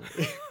awful to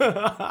me.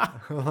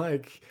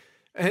 Like,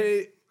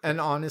 and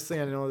honestly,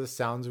 I know this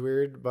sounds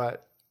weird,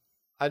 but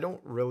I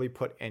don't really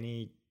put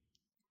any,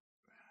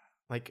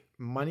 like,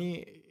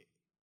 money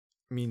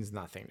means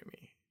nothing to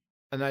me.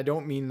 And I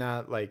don't mean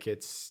that like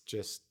it's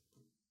just,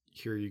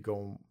 here you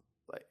go.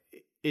 Like,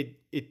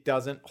 it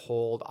doesn't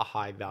hold a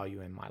high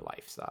value in my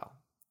lifestyle.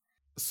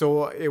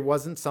 So it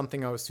wasn't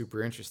something I was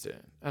super interested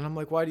in. And I'm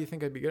like, why do you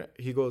think I'd be good?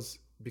 He goes,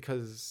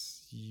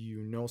 because you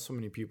know so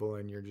many people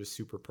and you're just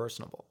super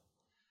personable.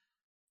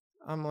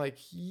 I'm like,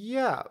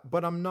 yeah,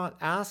 but I'm not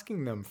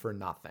asking them for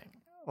nothing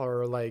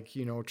or like,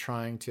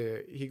 trying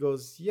to, he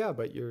goes, yeah,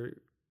 but you're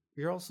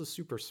also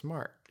super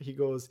smart. He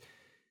goes,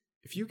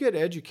 if you get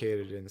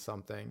educated in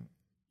something,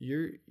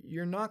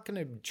 you're not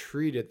going to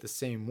treat it the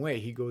same way.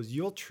 He goes,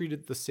 you'll treat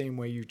it the same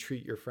way you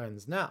treat your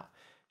friends now.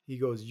 He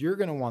goes, you're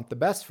going to want the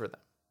best for them.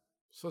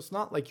 So it's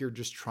not like you're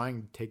just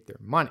trying to take their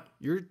money.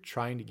 You're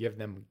trying to give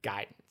them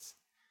guidance.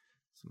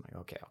 So I'm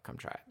like, okay, I'll come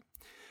try it.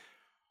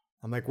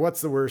 I'm like,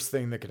 what's the worst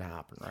thing that could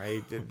happen,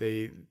 right?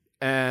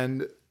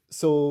 And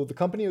so the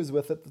company I was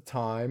with at the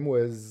time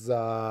was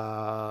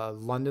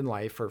London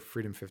Life or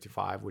Freedom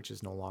 55, which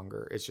is no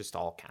longer, it's just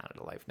all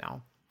Canada Life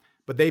now.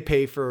 But they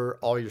pay for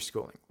all your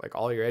schooling, like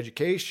all your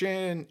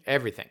education,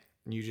 everything.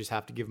 And you just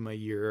have to give them a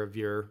year of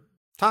your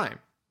time.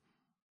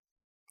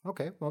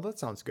 Okay, well, that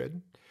sounds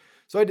good.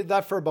 So I did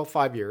that for about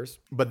 5 years,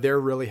 but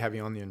they're really heavy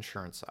on the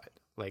insurance side,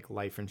 like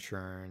life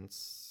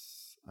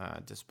insurance,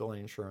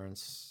 disability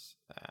insurance,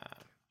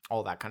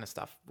 all that kind of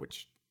stuff,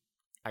 which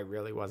I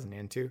really wasn't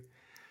into.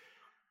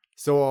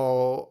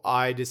 So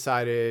I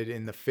decided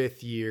in the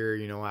 5th year,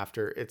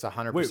 after it's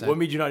 100%. Wait, what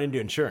made you not into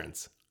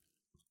insurance?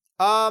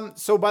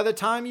 So by the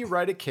time you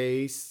write a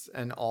case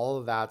and all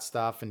of that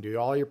stuff and do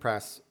all your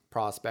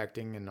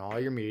prospecting and all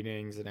your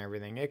meetings and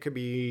everything, it could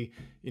be,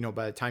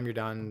 by the time you're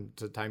done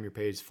to the time you're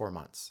paid is 4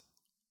 months.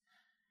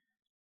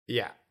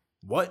 Yeah.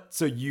 What?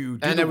 So you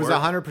did and it was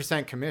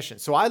 100% commission.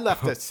 So I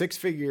left a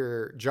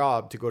 6-figure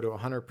job to go to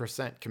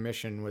 100%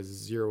 commission with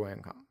zero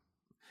income.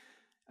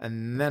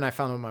 And then I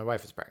found out my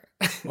wife was pregnant.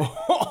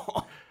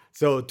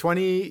 So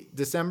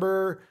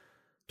December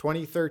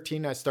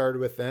 2013, I started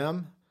with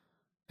them.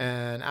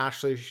 And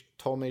Ashley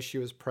told me she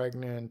was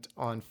pregnant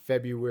on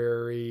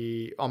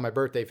my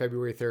birthday,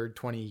 February 3rd,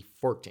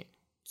 2014.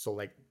 So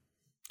like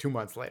 2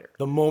 months later.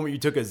 The moment you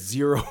took a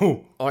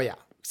zero Oh yeah.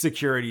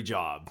 security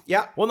job.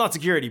 Yeah. Well, not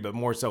security, but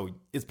more so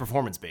it's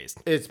performance based.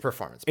 It's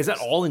performance. Is that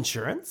all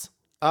insurance?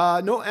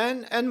 No,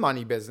 and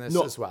money business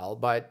as well,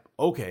 but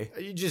Okay.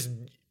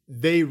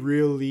 they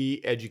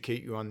really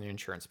educate you on the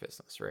insurance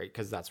business, right?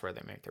 Because that's where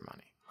they make their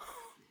money.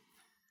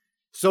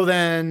 So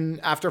then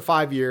after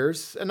 5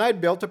 years, and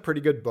I'd built a pretty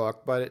good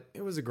book, but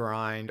it was a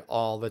grind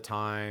all the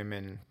time.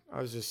 And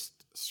I was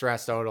just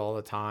stressed out all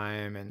the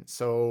time. And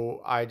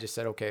so I just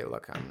said, okay,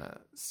 look, I'm going to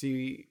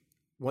see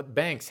what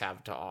banks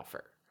have to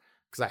offer.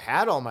 Because I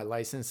had all my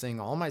licensing,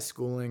 all my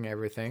schooling,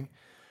 everything.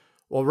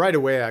 Well, right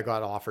away, I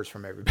got offers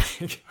from every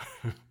bank.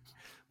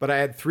 But I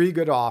had 3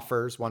 good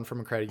offers, one from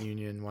a credit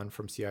union, one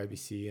from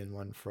CIBC, and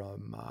one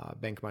from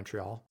Bank of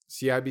Montreal.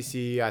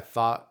 CIBC, I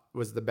thought,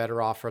 was the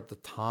better offer at the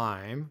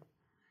time.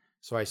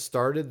 So I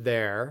started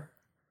there,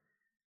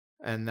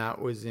 and that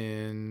was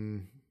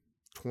in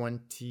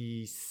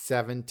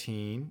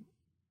 2017.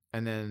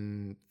 And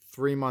then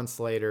 3 months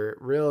later,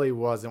 it really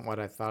wasn't what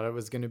I thought it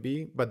was going to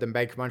be. But then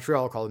Bank of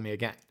Montreal called me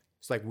again.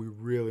 It's like, we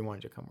really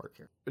want you to come work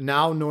here.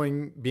 Now,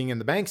 being in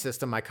the bank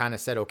system, I kind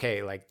of said,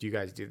 okay, like, do you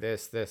guys do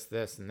this, this,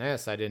 this, and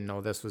this? I didn't know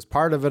this was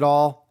part of it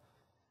all.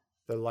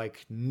 They're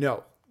like,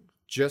 no,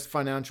 just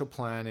financial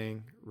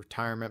planning,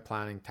 retirement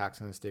planning,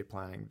 tax and estate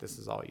planning. This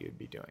is all you'd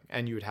be doing.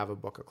 And you would have a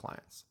book of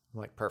clients. I'm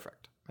like,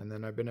 perfect. And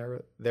then I've been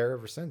there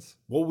ever since.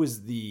 What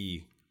was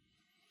the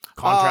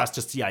contrast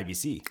to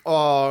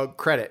CIBC?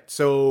 Credit.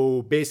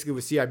 So basically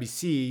with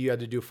CIBC, you had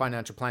to do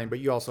financial planning, but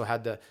you also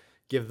had to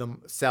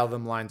sell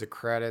them lines of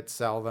credit,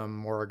 sell them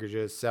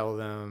mortgages, sell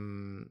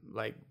them,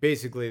 like,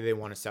 basically they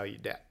want to sell you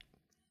debt.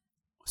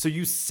 So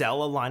you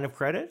sell a line of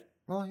credit?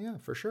 Well, yeah,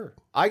 for sure.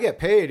 I get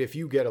paid if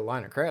you get a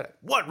line of credit.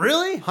 What,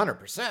 really?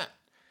 100%.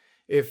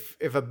 If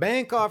a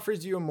bank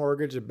offers you a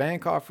mortgage, say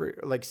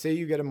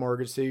you get a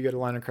mortgage, say you get a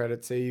line of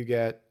credit, say you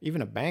get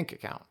even a bank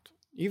account,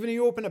 even if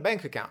you open a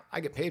bank account, I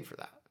get paid for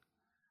that.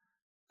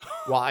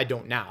 Well, I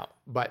don't now,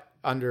 but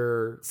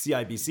under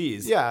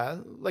CIBCs. Yeah,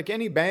 like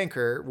any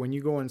banker, when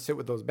you go and sit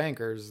with those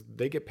bankers,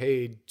 they get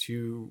paid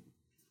to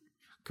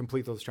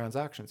complete those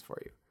transactions for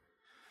you.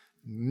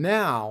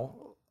 Now,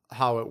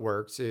 how it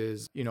works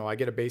is, I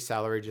get a base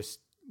salary just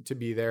to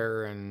be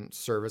there and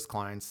service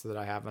clients that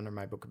I have under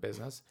my book of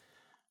business.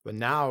 But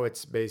now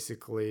it's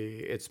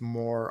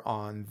more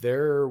on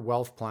their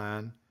wealth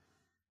plan,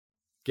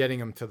 getting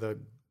them to the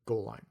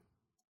goal line.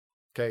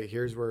 Okay,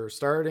 here's where we're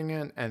starting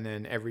it. And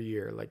then every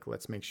year, like,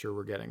 let's make sure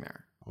we're getting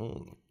there.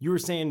 Oh. You were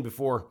saying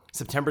before,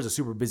 September's a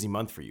super busy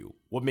month for you.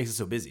 What makes it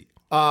so busy?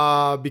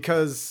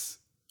 Because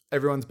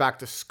everyone's back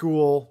to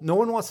school. No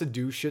one wants to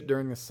do shit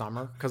during the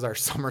summer because our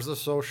summers are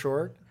so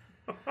short.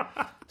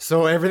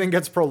 So everything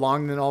gets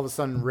prolonged, and then all of a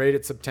sudden, right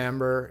at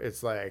September,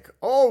 it's like,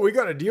 oh, we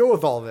got to deal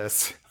with all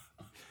this.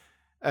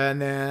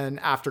 And then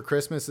after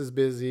Christmas is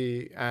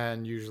busy,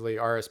 and usually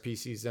RSP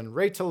season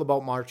right till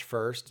about March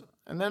 1st.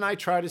 And then I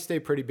try to stay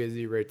pretty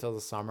busy right till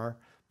the summer,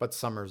 but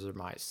summers are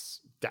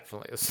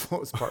definitely the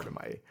slowest part of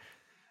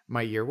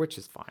my year, which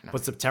is fine.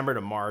 But September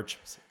to March,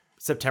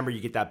 September, you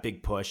get that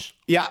big push.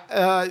 Yeah.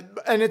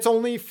 And it's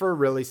only for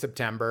really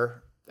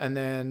September. And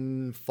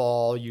then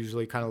fall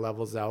usually kind of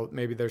levels out.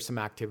 Maybe there's some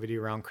activity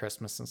around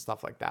Christmas and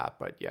stuff like that.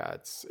 But yeah,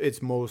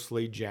 it's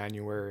mostly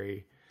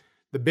January.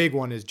 The big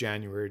one is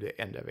January to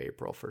end of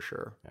April for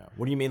sure. Yeah.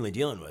 What are you mainly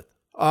dealing with?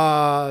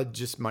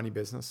 Just money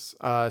business.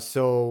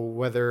 So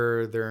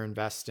whether they're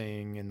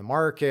investing in the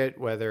market,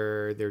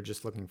 whether they're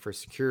just looking for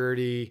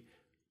security,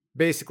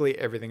 basically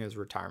everything is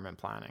retirement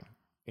planning.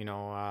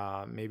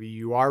 Maybe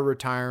you are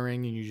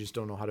retiring and you just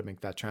don't know how to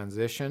make that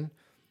transition.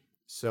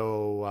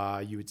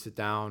 So you would sit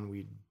down,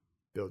 we'd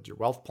build your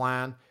wealth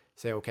plan,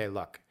 say, okay,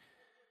 look,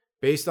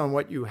 based on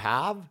what you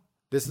have,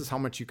 this is how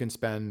much you can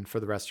spend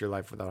for the rest of your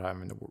life without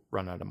having to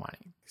run out of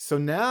money. So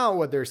now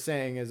what they're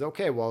saying is,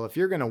 okay, well, if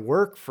you're going to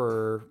work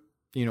for,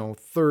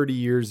 30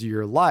 years of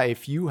your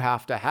life, you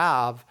have to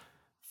have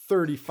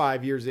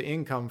 35 years of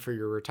income for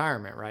your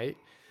retirement, right?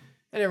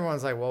 And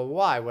everyone's like, well,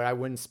 why? I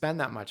wouldn't spend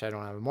that much. I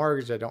don't have a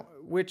mortgage.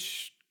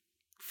 Which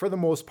for the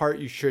most part,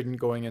 you shouldn't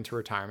going into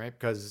retirement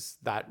because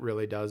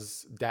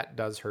debt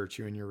does hurt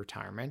you in your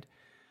retirement.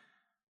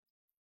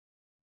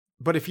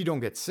 But if you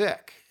don't get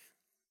sick,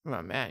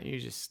 well, man,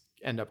 you just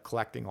end up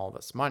collecting all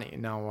this money.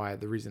 Now,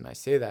 the reason I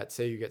say that,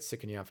 say you get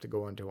sick and you have to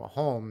go into a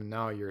home,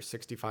 now you're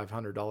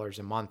 $6,500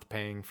 a month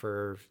paying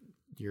for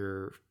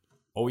your...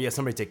 Oh, yeah,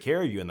 somebody take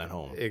care of you in that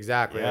home.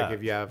 Exactly. Yeah. Like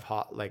if you have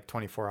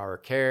 24-hour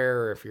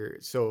care,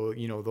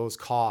 those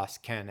costs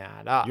can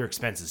add up. Your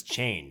expenses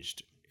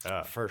changed.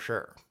 For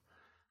sure.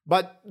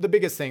 But the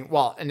biggest thing,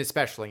 and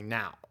especially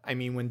now, I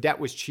mean, when debt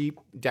was cheap,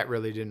 debt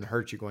really didn't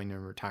hurt you going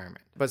into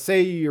retirement. But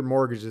say your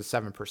mortgage is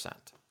 7%.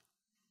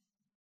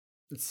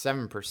 It's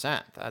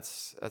 7%.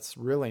 That's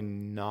really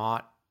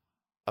not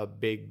a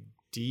big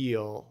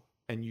deal,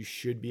 and you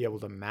should be able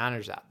to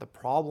manage that. The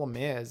problem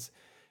is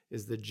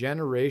the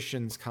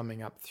generations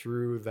coming up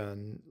through the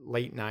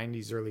late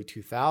 90s, early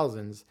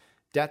 2000s,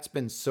 debt's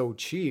been so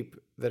cheap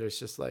that it's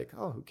just like,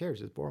 oh, who cares?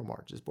 Just borrow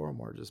more, just borrow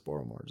more, just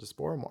borrow more, just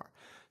borrow more.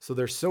 So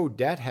they're so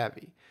debt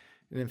heavy.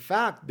 And in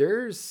fact,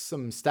 there's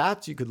some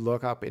stats you could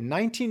look up. In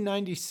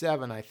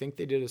 1997, I think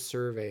they did a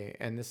survey,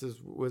 and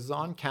was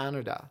on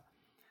Canada.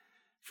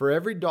 For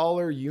every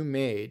dollar you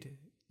made,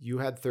 you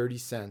had 30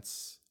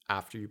 cents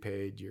after you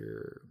paid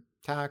your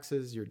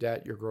taxes, your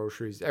debt, your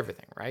groceries,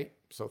 everything, right?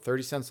 So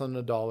 30 cents on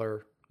the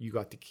dollar you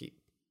got to keep.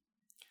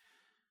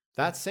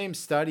 That same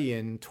study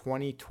in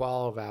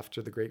 2012,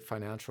 after the great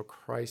financial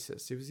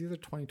crisis, it was either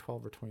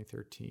 2012 or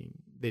 2013,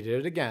 they did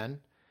it again.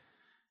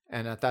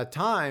 And at that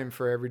time,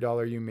 for every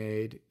dollar you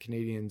made,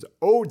 Canadians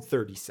owed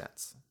 30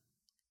 cents.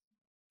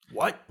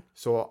 What?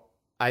 So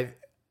I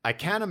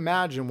can't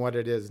imagine what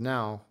it is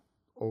now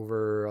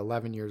over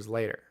 11 years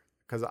later.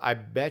 Because I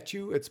bet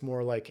you it's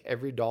more like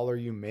every dollar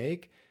you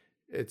make,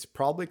 it's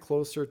probably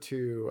closer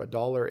to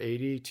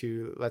 $1.80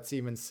 to, let's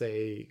even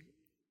say,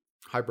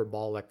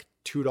 hyperbolic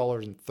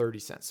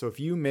 $2.30. So if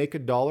you make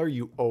 $1,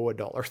 you owe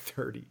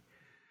 $1.30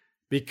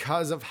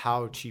 because of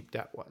how cheap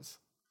debt was.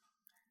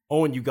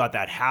 Oh, and you got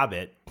that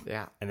habit.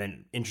 Yeah. And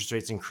then interest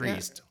rates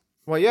increased. Yeah.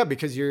 Well, yeah,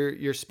 because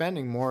you're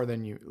spending more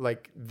than you,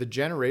 like, the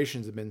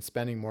generations have been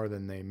spending more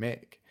than they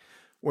make.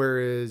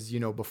 Whereas,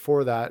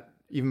 before that,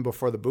 even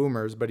before the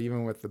boomers, but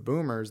even with the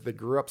boomers, they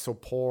grew up so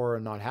poor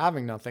and not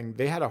having nothing,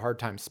 they had a hard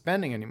time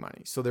spending any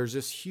money. So there's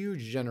this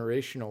huge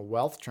generational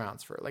wealth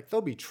transfer. Like,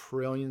 there'll be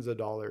trillions of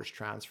dollars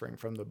transferring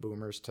from the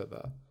boomers to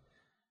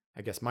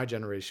I guess my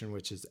generation,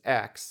 which is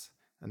X.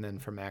 And then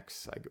from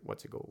X,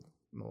 what's it go?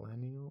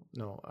 Millennial?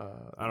 No,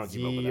 I don't Z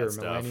keep up with that or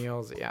stuff.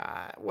 Millennials.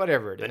 Yeah,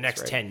 whatever it is. The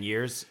next right? 10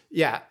 years.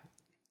 Yeah.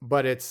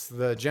 But it's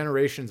the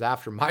generations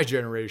after my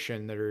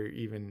generation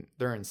that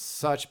they're in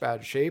such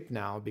bad shape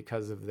now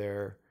because of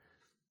their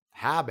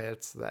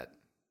habits that,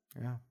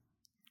 yeah.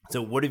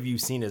 So what have you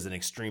seen as an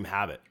extreme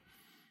habit?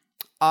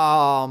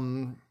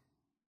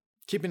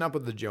 Keeping up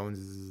with the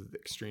Joneses is the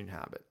extreme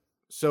habit.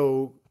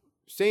 So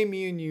say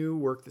me and you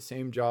work the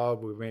same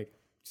job, we make the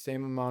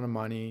same amount of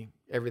money,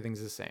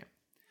 everything's the same.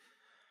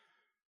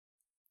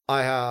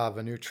 I have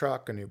a new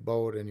truck, a new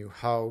boat, a new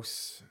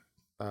house,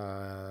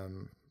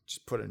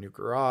 just put a new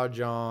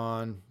garage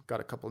on, got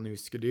a couple new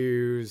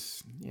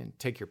skidoos, and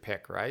take your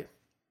pick, right?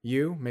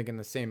 You making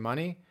the same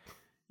money,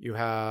 you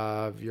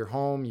have your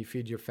home, you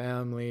feed your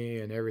family,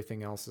 and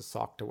everything else is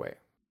socked away.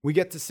 We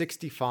get to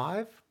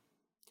 65,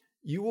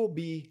 you will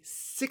be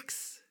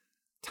 6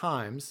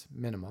 times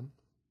minimum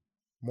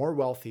more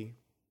wealthy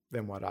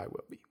than what I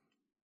will be.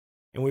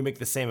 And we make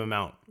the same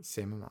amount.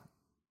 Same amount.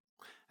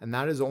 And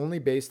that is only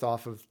based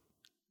off of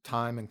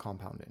time and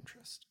compound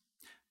interest.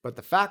 But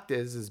the fact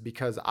is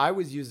because I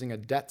was using a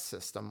debt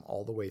system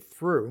all the way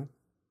through,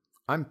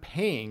 I'm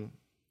paying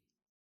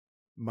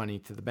money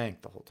to the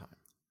bank the whole time.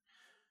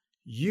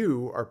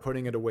 You are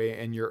putting it away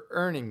and you're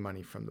earning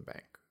money from the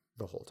bank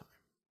the whole time.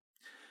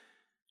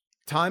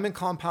 Time and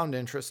compound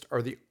interest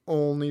are the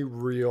only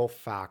real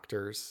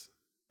factors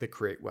that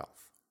create wealth.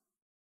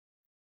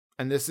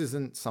 And this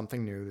isn't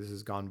something new. This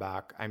has gone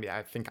back. I mean,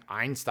 I think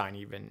Einstein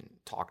even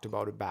talked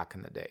about it back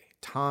in the day.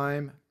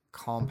 Time,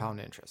 compound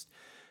interest.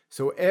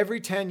 So every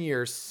 10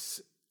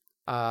 years,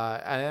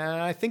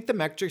 and I think the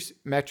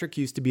metric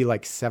used to be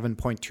like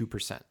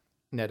 7.2%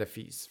 net of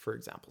fees, for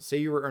example. Say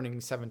you were earning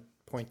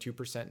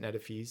 7.2% net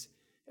of fees.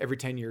 Every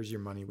 10 years,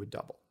 your money would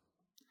double.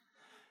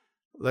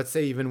 Let's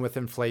say even with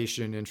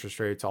inflation,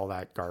 interest rates, all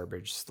that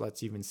garbage,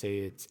 let's even say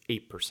it's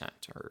 8%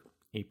 or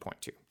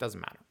 8.2.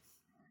 Doesn't matter.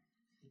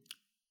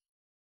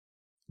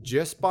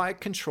 Just by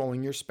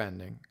controlling your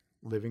spending,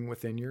 living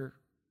within your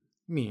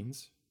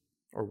means,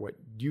 or what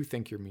you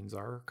think your means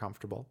are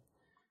comfortable,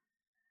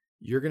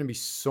 you're going to be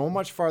so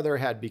much farther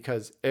ahead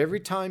because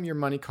every time your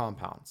money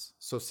compounds.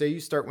 So say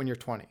you start when you're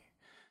 20.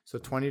 So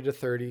 20 to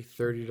 30,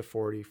 30 to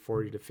 40,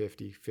 40 to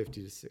 50,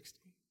 50 to 60.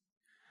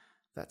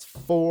 That's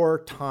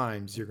 4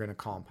 times you're going to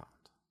compound.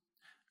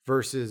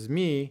 Versus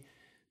me,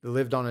 that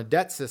lived on a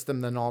debt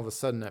system, then all of a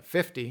sudden at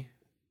 50,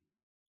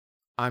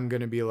 I'm going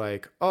to be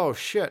like, oh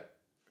shit.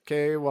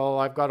 Okay, well,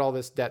 I've got all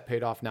this debt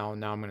paid off now, and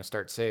now I'm going to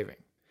start saving.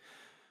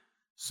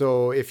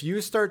 So if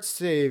you start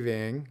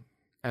saving,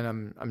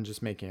 and I'm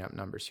just making up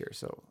numbers here.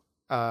 So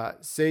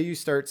say you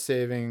start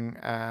saving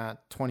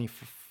at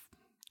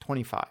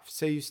 25.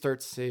 Say you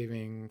start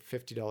saving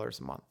 $50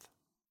 a month.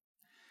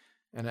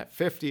 And at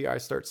 50, I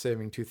start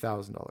saving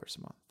 $2,000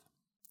 a month.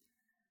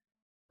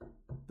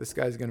 This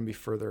guy's going to be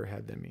further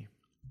ahead than me.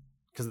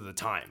 Because of the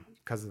time.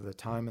 Because of the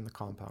time and the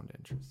compound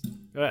interest.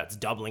 Yeah, it's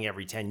doubling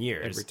every 10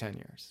 years. Every 10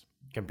 years.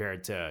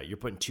 Compared to you're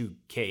putting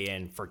 $2,000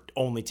 in for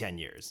only 10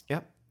 years.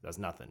 Yep. That's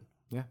nothing.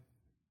 Yeah.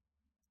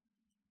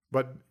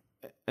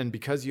 And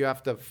because you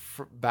have to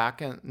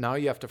now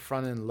you have to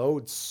front end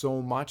load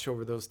so much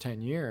over those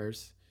 10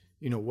 years,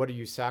 what are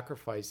you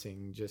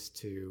sacrificing just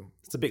to...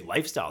 It's a big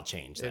lifestyle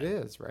change then. It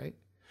is, right?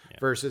 Yeah.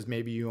 Versus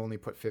maybe you only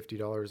put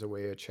 $50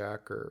 away a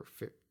check or,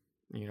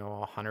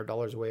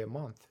 $100 away a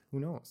month. Who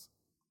knows?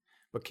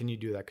 But can you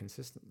do that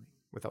consistently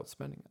without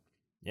spending it?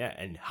 Yeah.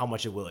 And how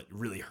much will it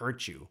really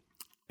hurt you?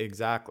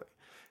 Exactly.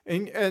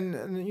 And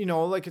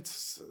like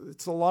it's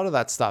a lot of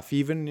that stuff,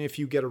 even if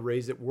you get a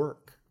raise at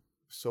work.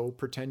 So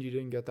pretend you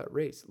didn't get that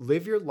raise.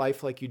 Live your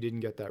life like you didn't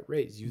get that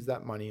raise. Use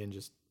that money and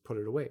just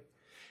put it away.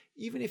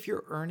 Even if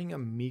you're earning a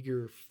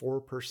meager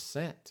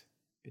 4%,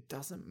 it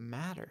doesn't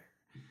matter.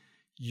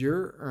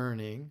 You're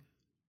earning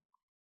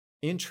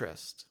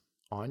interest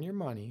on your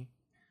money,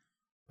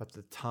 but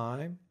the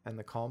time and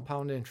the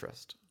compound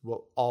interest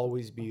will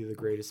always be the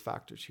greatest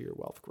factor to your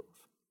wealth growth.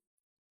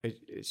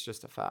 It's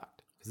just a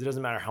fact. Because it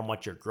doesn't matter how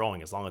much you're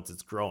growing as long as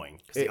it's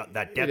growing. Because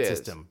that debt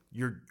system,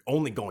 you're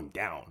only going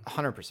down.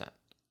 100%.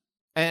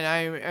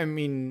 And I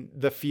mean,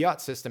 the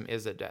fiat system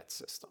is a debt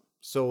system.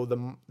 So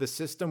the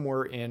system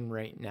we're in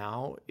right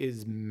now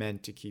is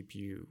meant to keep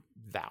you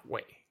that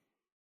way.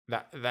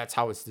 That's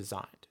how it's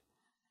designed.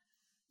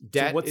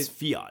 Debt so what's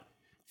fiat?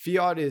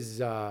 Fiat is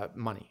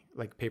money,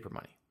 like paper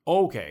money.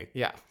 Okay.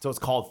 Yeah. So it's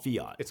called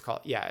fiat. It's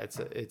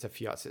a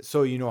fiat system.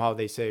 So you know how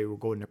they say we'll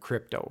go into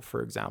crypto,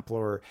 for example,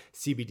 or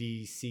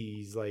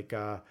CBDCs, like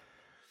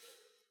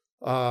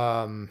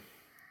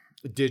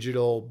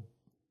digital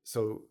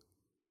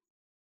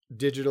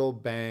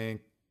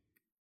bank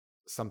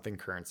something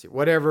currency,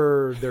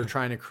 whatever they're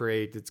trying to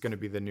create, it's going to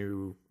be the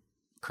new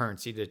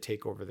currency to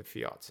take over the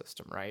fiat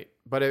system, right?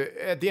 But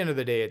at the end of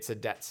the day, it's a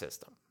debt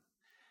system.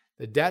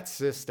 The debt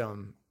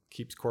system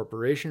keeps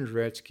corporations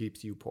rich,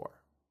 keeps you poor.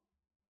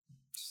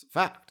 It's a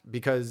fact,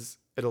 because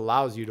it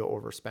allows you to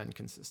overspend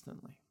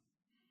consistently.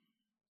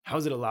 How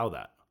does it allow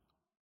that?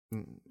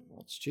 Well,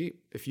 it's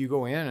cheap. If you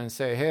go in and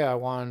say, hey, I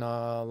want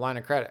a line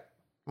of credit.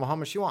 Well, how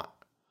much you want?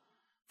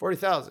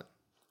 40,000.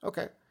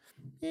 Okay.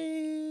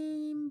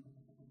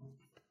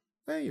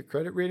 Hey, your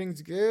credit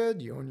rating's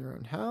good. You own your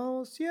own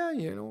house. Yeah,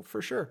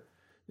 for sure.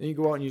 Then you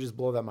go out and you just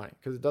blow that money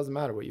because it doesn't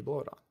matter what you blow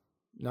it on.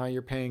 Now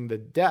you're paying the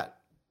debt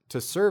to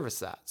service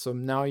that. So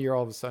now you're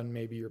all of a sudden,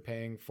 maybe you're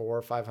paying $400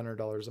 or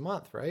 $500 a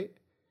month, right?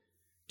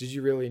 Did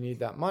you really need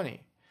that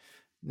money?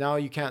 Now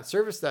you can't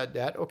service that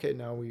debt. Okay,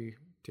 now we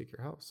take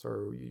your house,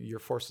 or you're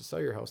forced to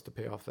sell your house to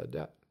pay off that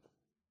debt.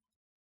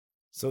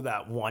 So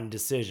that one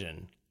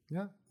decision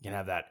can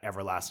have that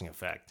everlasting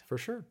effect. For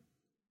sure.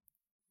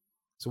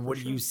 So what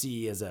do you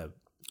see as a...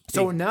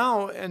 So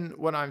now, and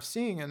what I'm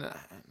seeing, and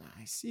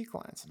I see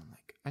clients, and I'm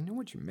like, I know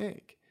what you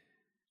make.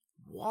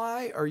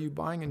 Why are you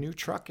buying a new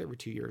truck every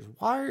 2 years?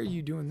 Why are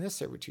you doing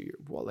this every 2 years?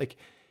 Well, like,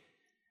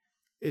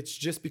 it's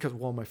just because,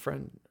 well, my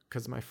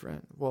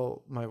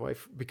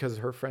wife, because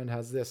her friend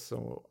has this,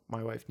 so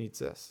my wife needs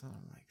this. And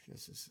I'm like,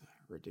 this is a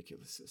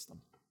ridiculous system.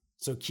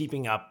 So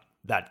keeping up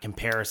that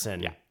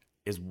comparison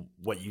is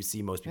what you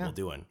see most people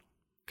doing.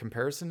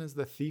 Comparison is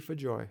the thief of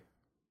joy.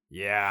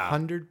 Yeah.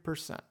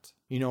 100%.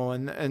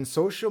 And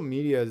social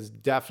media has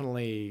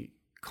definitely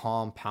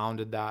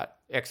compounded that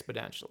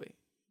exponentially.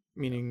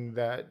 Meaning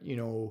that,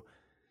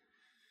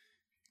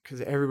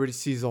 because everybody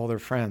sees all their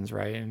friends,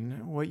 right?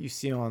 And what you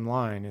see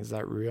online, is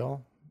that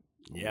real?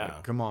 Yeah.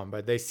 Like, come on.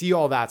 But they see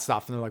all that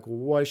stuff and they're like, well,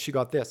 why has she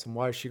got this? And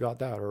why has she got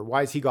that? Or why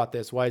has he got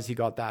this? Why has he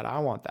got that? I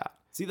want that.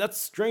 See, that's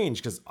strange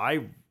because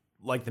I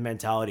like the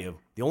mentality of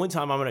the only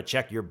time I'm going to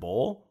check your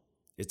bowl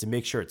is to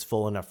make sure it's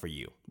full enough for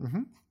you.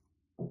 Mm-hmm.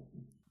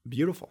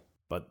 Beautiful.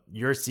 But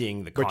you're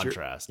seeing the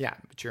contrast.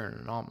 But you're an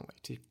anomaly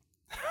too.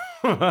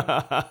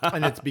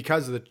 And it's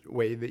because of the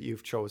way that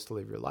you've chose to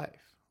live your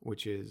life,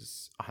 which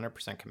is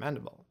 100%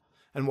 commendable.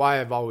 And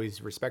why I've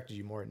always respected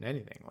you more than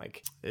anything.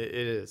 Like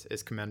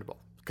it's commendable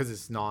because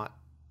it's not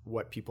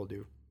what people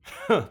do.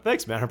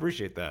 Thanks, man. I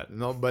appreciate that.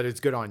 No, but it's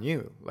good on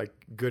you. Like,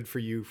 good for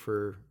you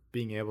for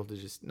being able to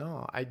just,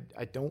 no,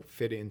 I don't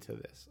fit into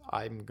this.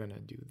 I'm going to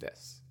do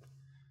this.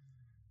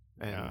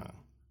 And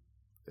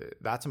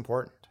that's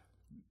important.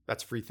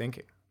 That's free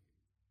thinking,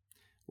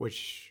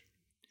 which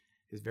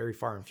is very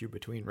far and few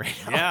between right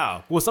now.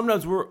 Yeah. Well,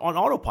 sometimes we're on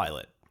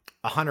autopilot.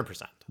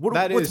 100%.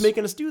 What's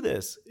making us do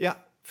this? Yeah,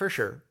 for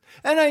sure.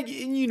 And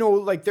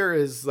like there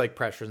is like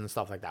pressures and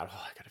stuff like that.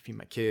 Oh, I got to feed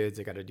my kids.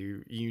 I got to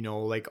do,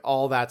 like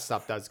all that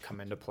stuff does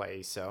come into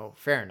play. So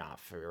fair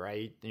enough,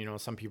 right?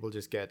 Some people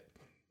just get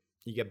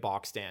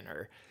boxed in,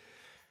 or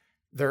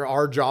there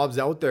are jobs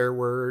out there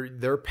where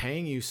they're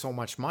paying you so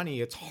much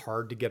money. It's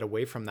hard to get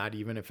away from that,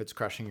 even if it's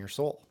crushing your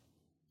soul.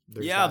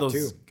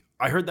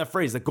 I heard that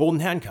phrase, the golden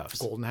handcuffs.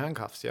 Golden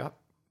handcuffs, yeah.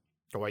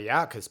 Well,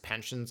 yeah, because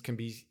pensions can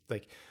be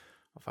like,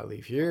 if I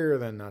leave here,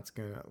 then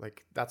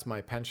that's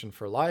my pension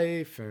for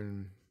life.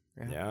 And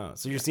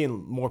so you're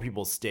seeing more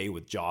people stay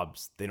with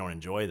jobs they don't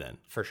enjoy then.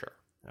 For sure.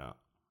 Yeah.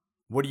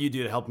 What do you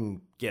do to help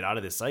them get out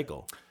of this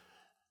cycle?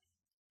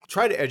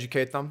 Try to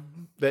educate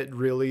them that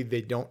really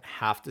they don't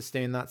have to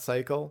stay in that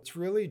cycle. It's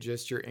really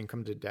just your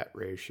income to debt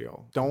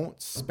ratio.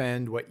 Don't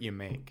spend what you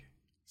make.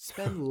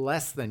 Spend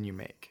less than you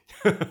make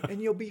and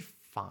you'll be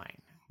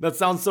fine. That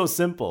sounds so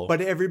simple.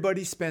 But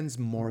everybody spends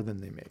more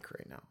than they make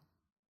right now.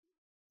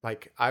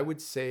 Like, I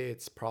would say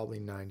it's probably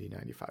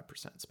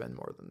 90-95% spend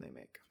more than they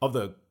make. Of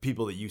the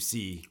people that you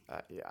see?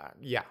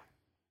 Yeah.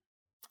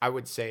 I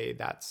would say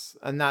that's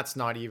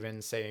not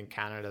even saying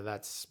Canada,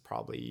 that's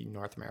probably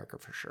North America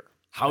for sure.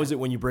 How is it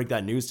when you break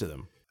that news to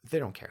them? They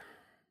don't care.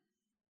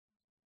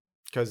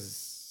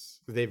 Because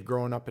they've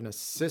grown up in a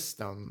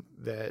system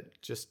that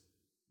just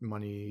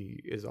money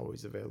is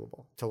always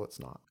available till it's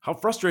not. How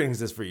frustrating is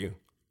this for you?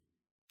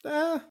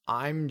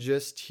 I'm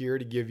just here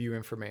to give you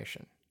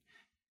information.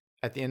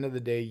 At the end of the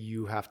day,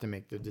 you have to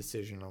make the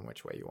decision on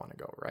which way you want to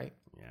go, right?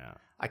 Yeah.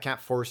 I can't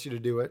force you to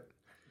do it.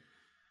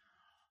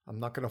 I'm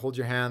not going to hold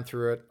your hand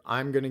through it.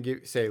 I'm going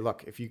to say,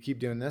 look, if you keep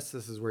doing this,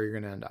 this is where you're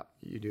going to end up.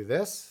 You do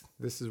this,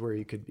 this is where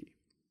you could be.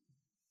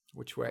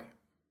 Which way?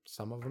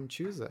 Some of them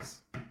choose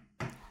this.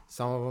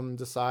 Some of them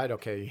decide,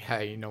 okay,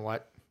 yeah, you know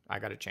what? I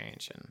got to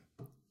change. And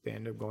they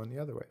end up going the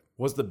other way.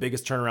 What's the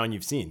biggest turnaround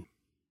you've seen?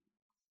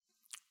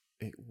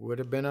 It would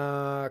have been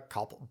a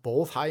couple,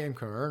 both high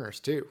income earners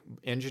too,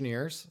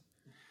 engineers.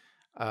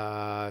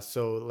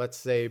 So let's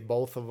say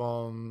both of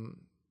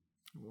them,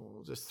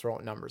 we'll just throw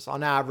out numbers.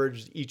 On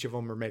average, each of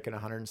them are making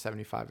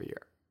 175 a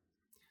year.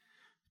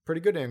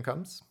 Pretty good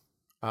incomes.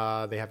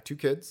 They have 2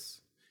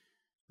 kids.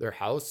 Their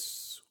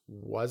house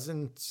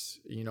wasn't,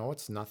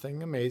 it's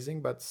nothing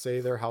amazing, but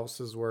say their house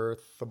is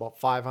worth about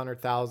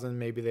 $500,000.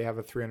 Maybe they have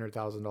a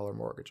 $300,000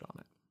 mortgage on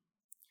it.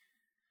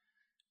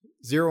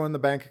 0 in the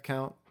bank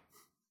account.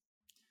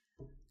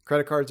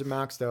 Credit cards are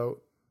maxed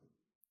out.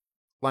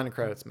 Line of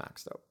credit's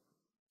maxed out.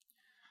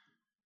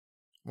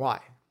 Why?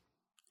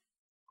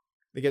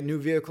 They get new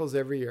vehicles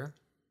every year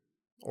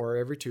or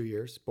every 2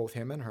 years, both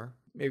him and her.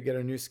 Maybe get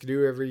a new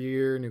Skidoo every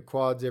year, new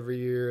quads every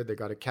year. They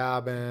got a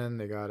cabin.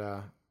 They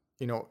got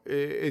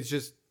it's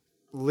just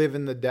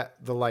living the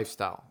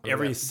lifestyle.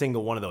 Every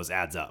single one of those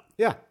adds up.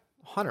 Yeah,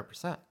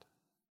 100%.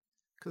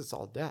 Because it's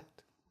all debt.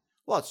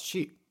 Well, it's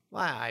cheap.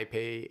 Well, I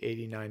pay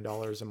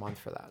 $89 a month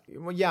for that.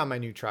 Well, yeah, my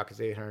new truck is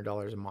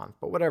 $800 a month,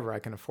 but whatever, I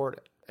can afford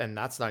it. And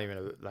that's not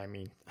even,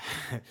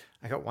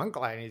 I got one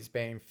client, he's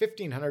paying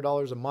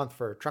 $1,500 a month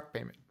for a truck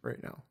payment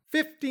right now.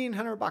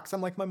 $1,500.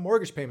 I'm like, my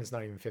mortgage payment's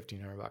not even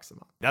 $1,500 a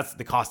month. That's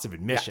the cost of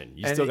admission.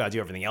 Yeah. You still got to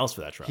do everything else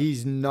for that truck.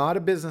 He's not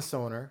a business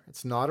owner.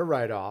 It's not a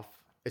write-off.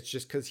 It's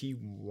just because he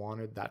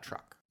wanted that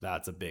truck.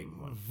 That's a big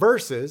one.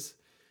 Versus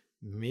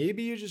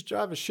maybe you just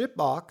drive a shit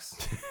box,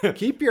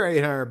 keep your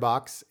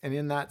 $800, and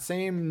in that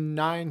same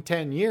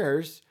 9-10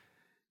 years,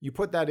 you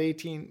put that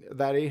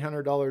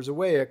 $800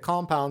 away, it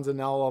compounds, and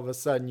now all of a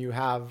sudden you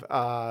have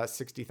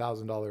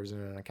 $60,000 in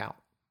an account.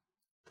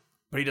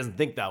 But he doesn't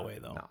think that way,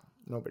 though. No,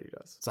 nobody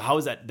does. So how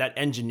is that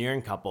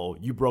engineering couple,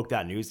 you broke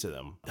that news to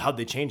them. How'd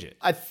they change it?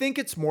 I think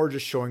it's more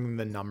just showing them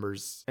the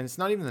numbers. And it's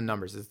not even the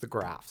numbers, it's the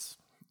graphs.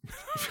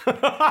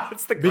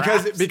 It's the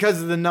graphs.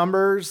 Because the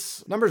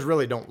numbers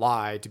really don't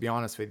lie, to be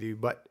honest with you,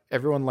 but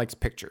everyone likes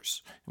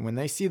pictures. And when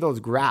they see those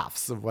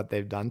graphs of what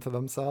they've done to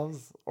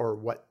themselves or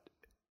what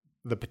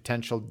the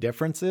potential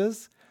difference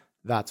is,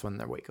 that's when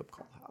their wake-up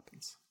call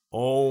happens.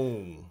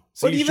 Oh.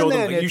 So you show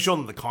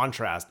them the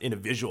contrast in a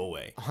visual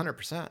way.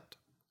 100%.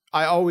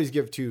 I always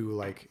give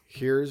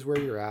here's where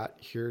you're at,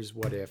 here's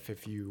what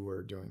if you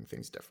were doing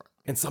things different.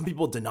 And some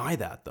people deny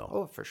that, though.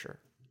 Oh, for sure.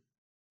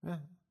 Yeah,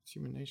 it's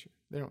human nature.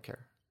 They don't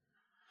care.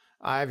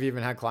 I've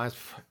even had clients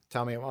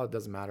tell me, well, it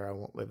doesn't matter. I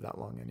won't live that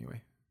long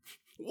anyway.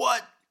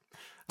 What?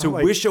 To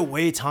wish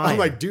away time. I'm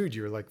like, dude,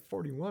 you're like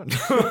 41.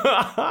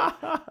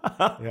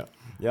 Yeah.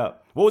 Yeah.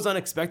 What was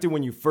unexpected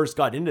when you first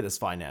got into this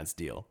finance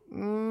deal?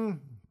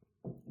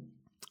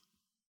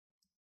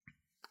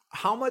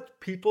 How much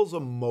people's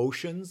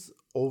emotions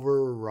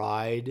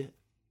override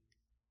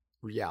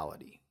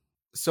reality.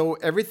 So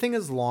everything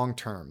is long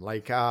term.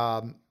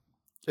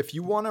 If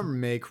you want to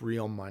make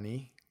real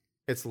money,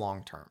 it's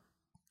long term.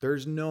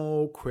 There's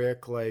no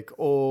quick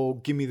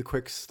give me the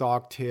quick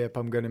stock tip.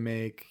 I'm going to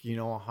make,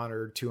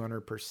 100,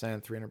 200%,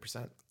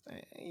 300%.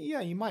 Yeah,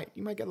 you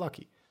might get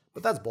lucky,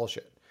 but that's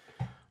bullshit.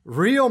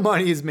 Real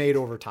money is made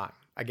over time.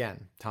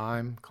 Again,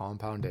 time,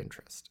 compound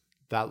interest,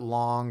 that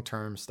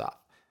long-term stuff.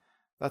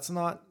 That's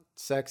not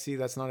sexy.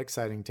 That's not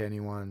exciting to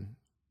anyone,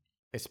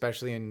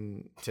 especially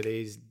in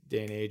today's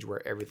day and age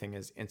where everything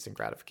is instant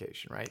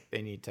gratification, right?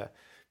 They need to,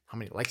 how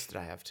many likes did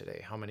I have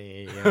today? How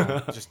many,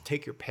 just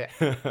take your pick.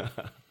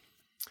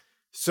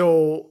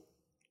 So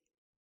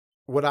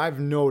what I've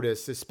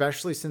noticed,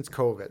 especially since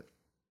COVID,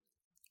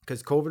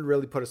 because COVID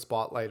really put a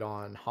spotlight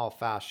on how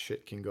fast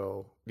shit can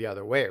go the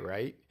other way,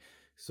 right?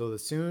 So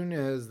as soon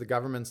as the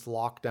governments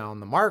locked down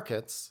the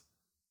markets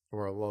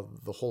or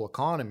the whole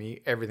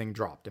economy, everything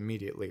dropped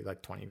immediately,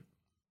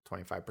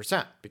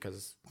 25%,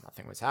 because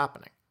nothing was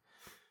happening.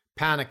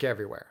 Panic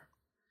everywhere.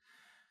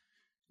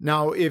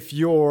 Now, if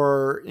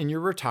you're in your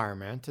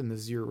retirement and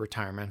this is your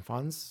retirement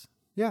funds,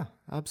 yeah,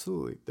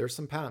 absolutely. There's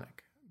some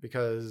panic.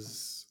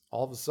 Because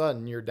all of a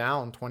sudden you're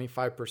down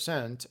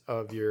 25%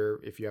 of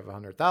if you have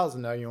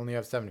 100,000, now you only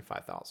have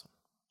 75,000.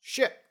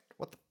 Shit.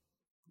 What's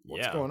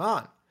going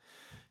on?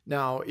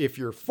 Now, if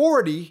you're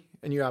 40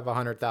 and you have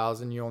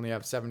 100,000, you only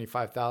have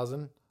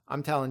 75,000.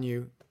 I'm telling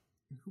you,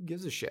 who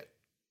gives a shit?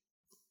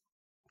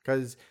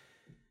 Because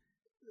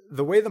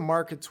the way the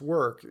markets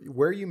work,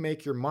 where you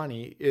make your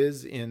money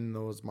is in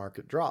those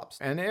market drops.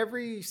 And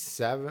every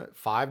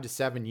 5 to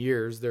 7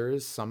 years, there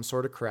is some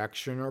sort of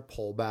correction or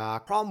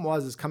pullback. Problem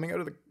is coming out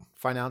of the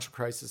financial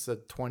crisis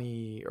of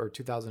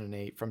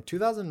 2008, from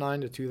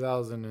 2009 to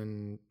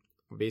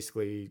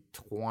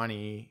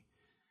 2020,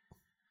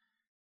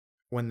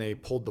 when they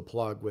pulled the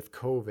plug with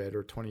COVID,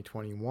 or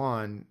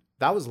 2021,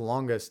 That was the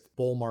longest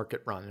bull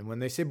market run. And when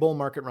they say bull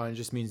market run, it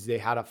just means they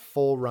had a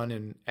full run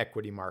in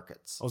equity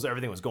markets. Oh, so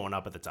everything was going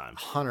up at the time.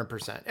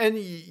 100%.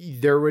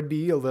 And there would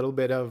be a little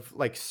bit of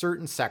like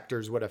certain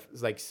sectors would have,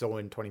 like, so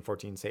in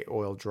 2014, say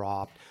oil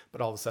dropped,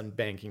 but all of a sudden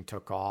banking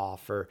took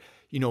off, or,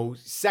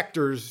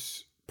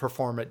 sectors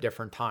perform at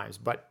different times.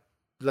 But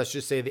let's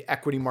just say the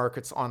equity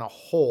markets on a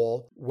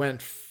whole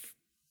went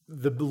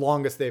the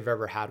longest they've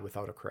ever had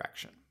without a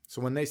correction.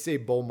 So when they say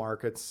bull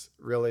markets,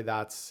 really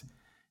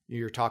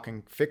you're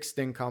talking fixed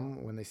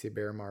income. When they say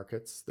bear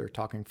markets, they're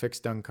talking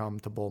fixed income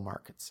to bull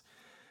markets.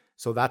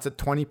 So that's a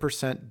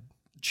 20%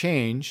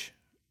 change.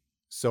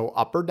 So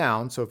up or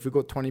down. So if we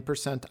go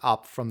 20%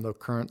 up from the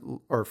current,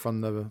 or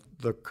from the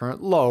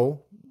current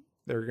low,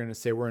 they're going to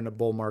say we're in a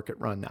bull market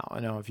run now.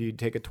 I know if you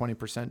take a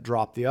 20%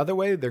 drop the other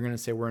way, they're going to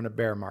say we're in a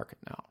bear market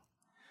now.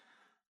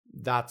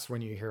 That's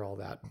when you hear all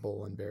that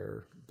bull and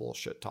bear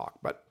bullshit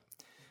talk. But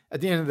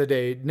at the end of the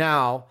day,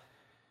 now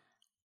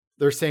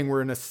they're saying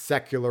we're in a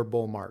secular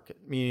bull market,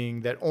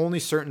 meaning that only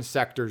certain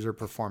sectors are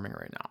performing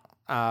right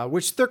now,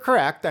 which they're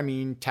correct. I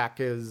mean, tech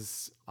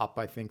is up,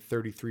 I think,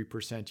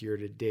 33% year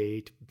to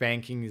date.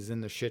 Banking is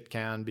in the shit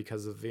can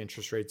because of the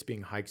interest rates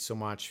being hiked so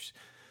much.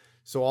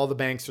 So all the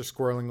banks are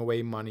squirreling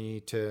away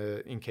money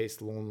in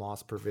case loan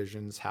loss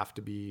provisions have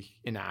to be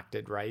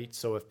enacted, right?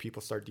 So if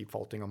people start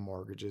defaulting on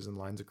mortgages and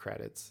lines of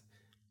credits,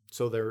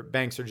 so their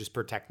banks are just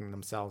protecting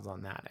themselves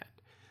on that end.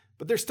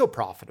 But they're still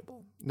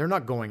profitable. They're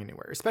not going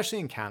anywhere, especially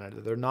in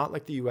Canada. They're not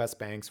like the US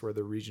banks where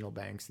they're regional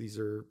banks. These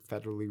are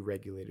federally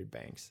regulated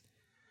banks.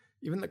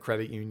 Even the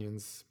credit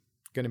union's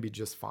going to be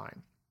just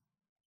fine.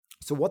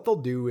 So what they'll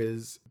do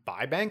is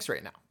buy banks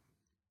right now.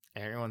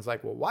 And everyone's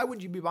like, well, why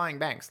would you be buying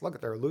banks? Look,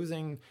 they're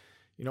losing,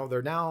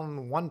 they're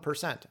down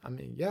 1%. I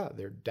mean, yeah,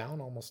 they're down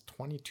almost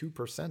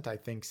 22%, I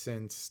think,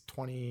 since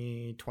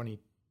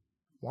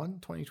 2021,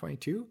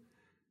 2022.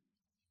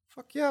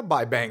 Fuck yeah,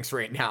 buy banks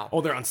right now.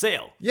 Oh, they're on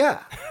sale.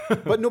 Yeah,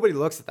 but nobody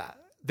looks at that.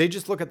 They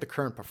just look at the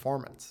current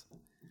performance.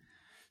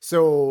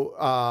 So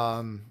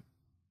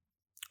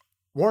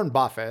Warren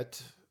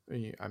Buffett,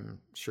 I'm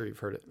sure you've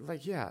heard it.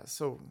 Like, yeah,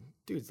 so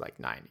dude's like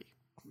 90.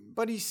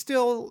 But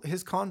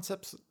his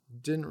concepts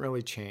didn't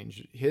really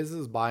change. His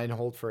is buy and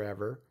hold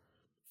forever.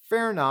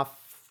 Fair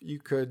enough. You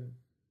could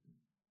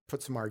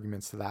put some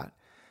arguments to that.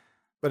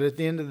 But at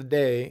the end of the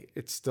day,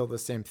 it's still the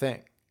same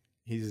thing.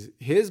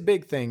 His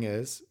big thing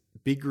is,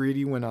 be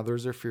greedy when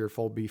others are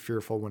fearful. Be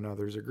fearful when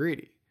others are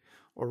greedy.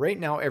 Well, right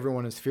now,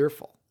 everyone is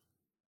fearful.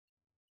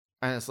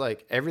 And it's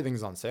like,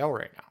 everything's on sale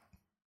right now.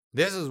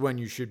 This is when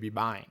you should be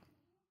buying.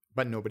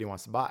 But nobody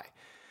wants to buy.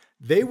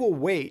 They will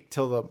wait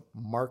till the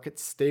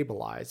markets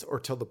stabilize or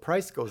till the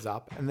price goes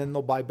up, and then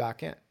they'll buy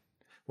back in.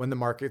 When the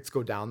markets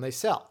go down, they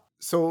sell.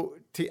 So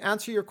to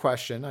answer your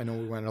question, I know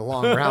we went a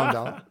long round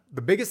on.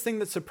 The biggest thing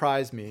that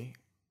surprised me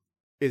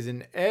is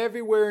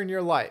everywhere in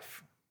your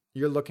life,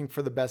 you're looking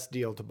for the best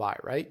deal to buy,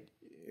 right?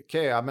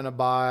 Okay, I'm going to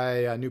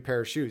buy a new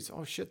pair of shoes.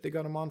 Oh shit, they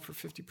got them on for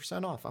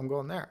 50% off. I'm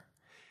going there.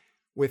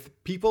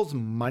 With people's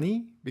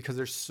money, because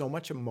there's so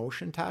much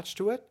emotion attached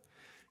to it,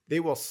 they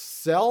will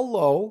sell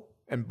low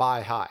and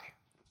buy high.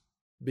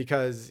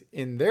 Because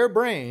in their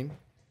brain,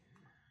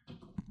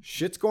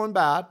 shit's going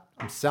bad,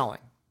 I'm selling.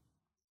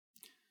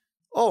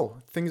 Oh,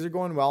 things are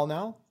going well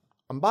now,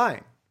 I'm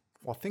buying.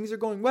 Well, things are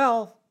going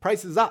well,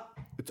 price is up.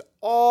 It's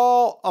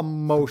all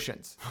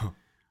emotions.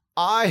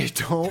 I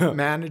don't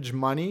manage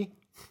money.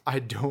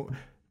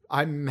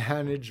 I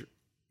manage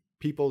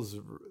people's,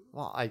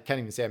 well, I can't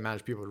even say I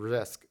manage people's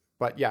risk,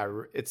 but yeah,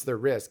 it's their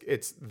risk.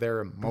 It's their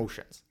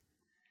emotions.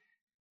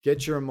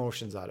 Get your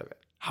emotions out of it.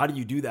 How do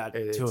you do that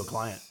to a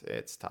client?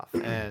 It's tough.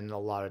 And a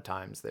lot of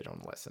times they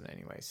don't listen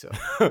anyway. So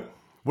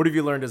what have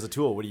you learned as a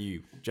tool? What do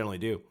you generally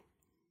do?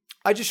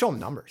 I just show them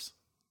numbers.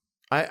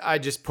 I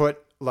just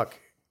look,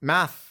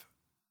 math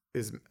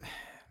is,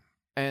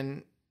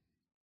 and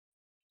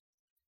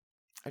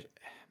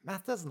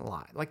math doesn't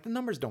lie. Like, the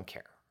numbers don't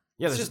care.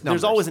 Yeah,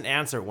 there's always an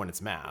answer when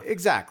it's math.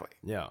 Exactly.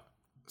 Yeah.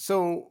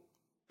 So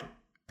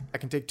I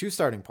can take two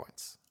starting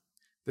points.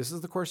 This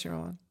is the course you're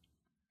on.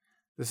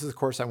 This is the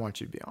course I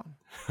want you to be on.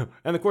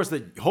 And the course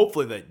that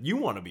hopefully that you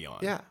want to be on.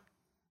 Yeah.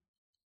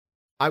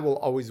 I will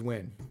always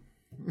win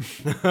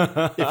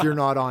if you're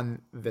not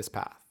on this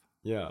path.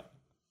 Yeah.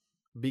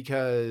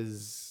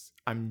 Because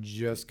I'm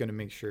just going to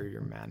make sure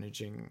you're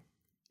managing,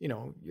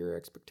 your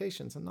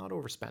expectations and not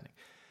overspending.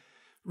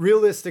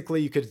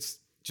 Realistically, you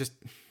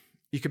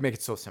could make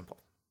it so simple.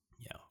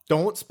 Yeah.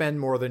 Don't spend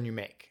more than you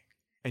make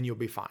and you'll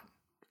be fine.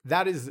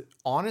 That is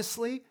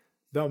honestly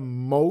the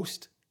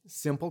most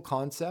simple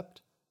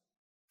concept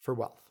for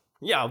wealth.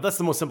 Yeah, that's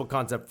the most simple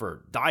concept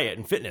for diet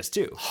and fitness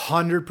too.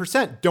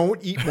 100%.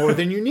 Don't eat more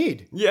than you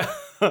need. Yeah.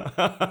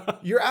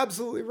 You're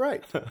absolutely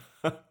right.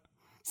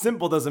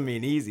 Simple doesn't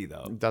mean easy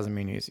though. It doesn't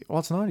mean easy. Well,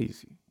 it's not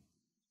easy.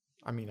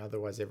 I mean,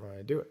 otherwise everyone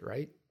would do it,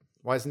 right?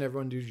 Why doesn't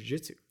everyone do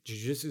jiu-jitsu?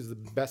 Jiu-jitsu is the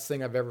best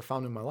thing I've ever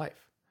found in my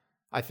life.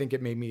 I think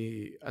it made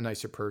me a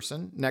nicer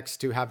person next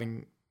to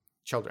having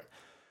children.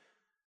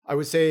 I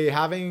would say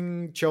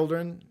having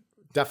children,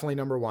 definitely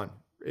number one.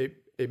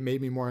 It It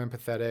made me more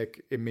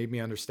empathetic. It made me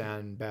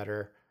understand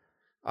better.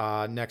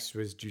 Next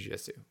was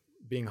jiu-jitsu.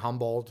 Being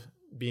humbled,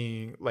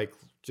 being like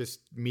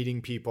just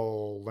meeting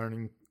people,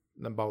 learning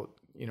about,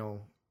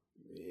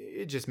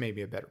 it just made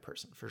me a better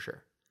person for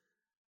sure.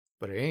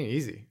 But it ain't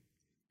easy.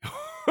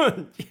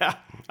 Yeah.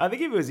 I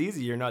think if it was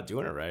easy, you're not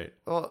doing it right.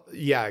 Well,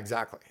 yeah,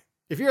 exactly.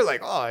 If you're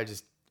like, oh, I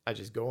just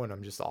go and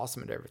I'm just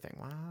awesome at everything.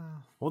 Wow.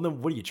 Well,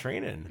 then what are you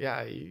training?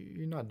 Yeah,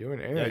 you're not doing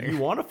Yeah, anything. you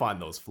want to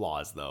find those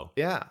flaws though.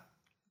 Yeah.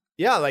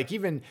 Yeah, like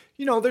even,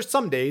 there's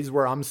some days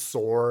where I'm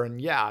sore and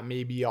yeah,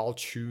 maybe I'll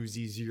choose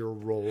easier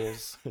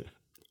rolls.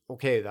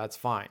 Okay, that's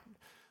fine.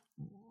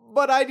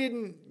 But I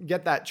didn't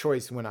get that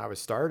choice when I was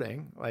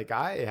starting. Like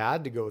I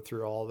had to go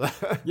through all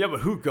that. Yeah,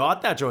 but who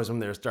got that choice when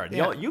they were starting?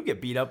 Yeah. You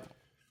get beat up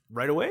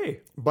right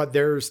away. But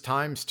there's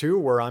times too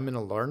where I'm in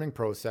a learning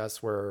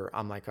process where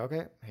I'm like,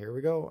 okay, here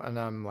we go. And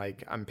I'm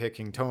like, I'm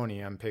picking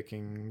Tony, I'm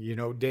picking,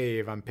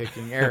 Dave, I'm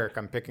picking Eric,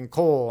 I'm picking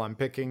Cole, I'm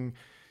picking,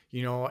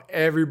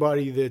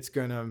 everybody that's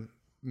going to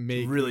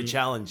make Really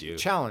challenge you.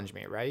 challenge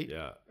me, right?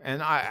 Yeah.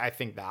 And I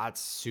think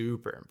that's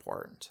super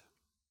important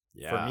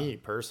Yeah. for me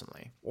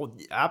personally. Well,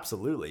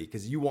 absolutely,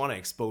 because you want to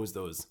expose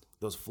those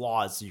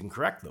flaws so you can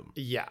correct them.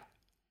 Yeah.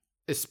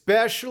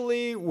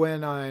 Especially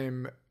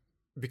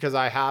because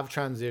I have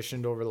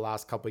transitioned over the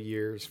last couple of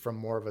years from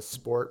more of a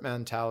sport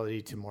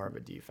mentality to more of a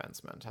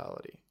defense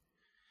mentality.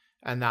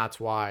 And that's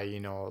why,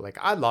 like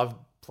I love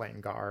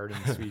playing guard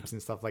and sweeps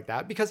and stuff like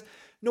that because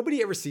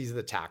nobody ever sees the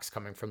attacks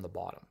coming from the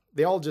bottom.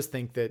 They all just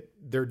think that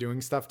they're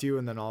doing stuff to you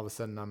and then all of a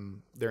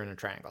sudden they're in a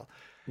triangle.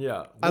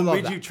 Yeah. I What love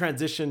made that. you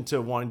transition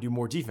to wanting to do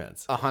more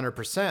defense?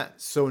 100%.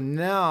 So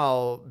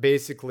now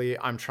basically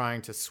I'm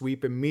trying to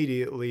sweep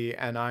immediately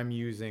and I'm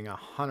using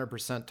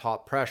 100%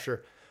 top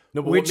pressure.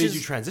 No, but which what made is-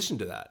 you transition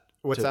to that?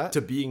 What's that?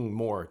 To being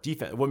more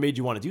defense. What made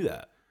you want to do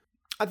that?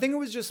 I think it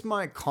was just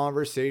my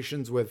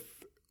conversations with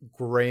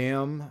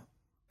Graham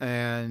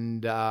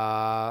and,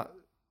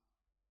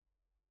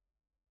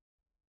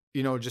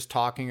 just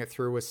talking it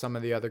through with some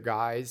of the other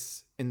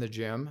guys in the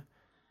gym.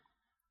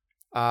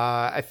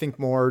 I think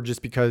more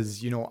just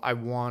because, I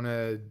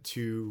wanted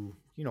to,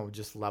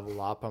 just level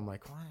up. I'm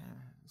like, well,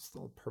 I'm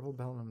still a purple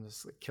belt. I'm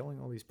just like killing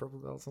all these purple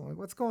belts. I'm like,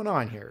 what's going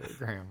on here,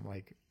 Graham?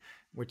 Like,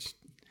 which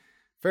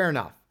fair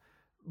enough.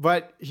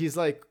 But he's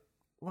like,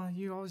 well,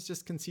 you always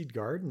just concede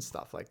guard and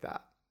stuff like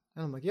that.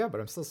 And I'm like, yeah, but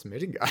I'm still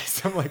submitting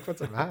guys. I'm like,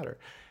 what's the matter?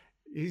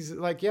 He's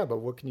like, yeah, but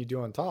what can you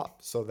do on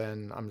top? So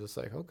then I'm just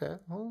like, okay,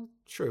 I'll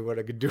show you what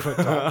I could do on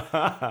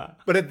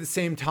top. But at the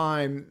same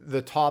time,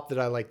 the top that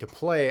I like to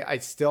play, I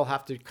still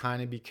have to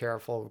kind of be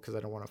careful because I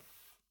don't want to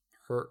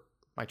hurt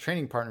my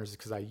training partners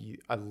because I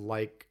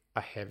like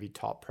a heavy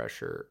top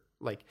pressure,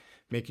 like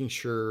making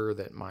sure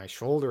that my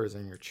shoulder is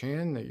in your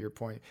chin, that you're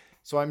pointing.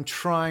 So I'm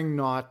trying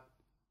not,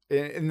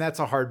 and that's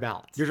a hard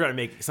balance. You're trying to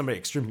make somebody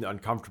extremely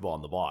uncomfortable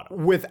on the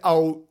bottom.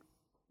 Without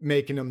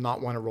making them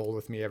not want to roll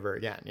with me ever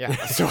again. Yeah.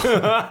 So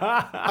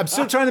I'm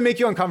still trying to make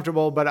you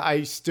uncomfortable, but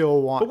I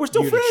still want. But we're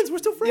still you friends. We're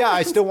still friends. Yeah,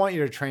 I still want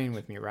you to train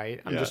with me,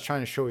 right? I'm Yeah. just trying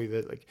to show you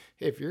that, like,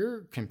 hey, if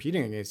you're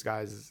competing against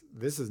guys,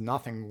 this is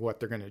nothing what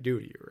they're going to do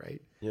to you, right?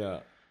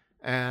 Yeah.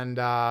 And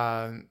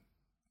I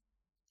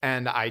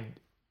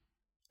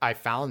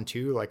found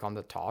too, like on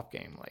the top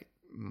game, like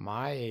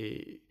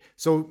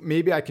so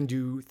maybe I can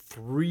do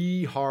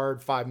 3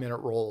 hard 5-minute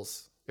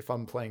rolls if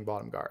I'm playing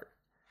bottom guard.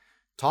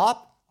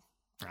 Top,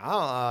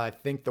 I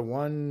think the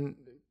one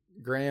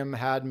Graham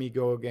had me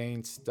go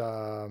against,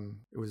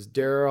 it was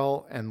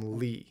Daryl and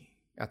Lee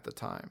at the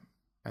time.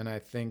 And I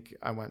think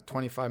I went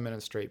 25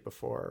 minutes straight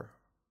before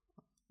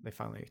they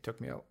finally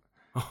took me out.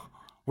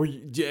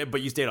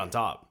 But you stayed on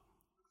top.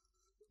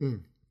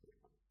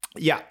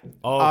 Yeah.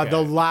 Oh,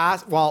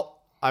 okay.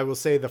 I will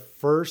say the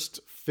first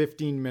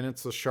 15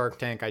 minutes of Shark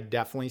Tank, I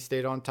definitely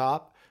stayed on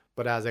top.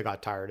 But as I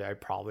got tired, I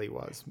probably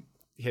was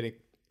hitting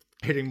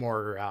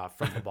more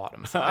from the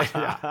bottom side.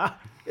 Yeah.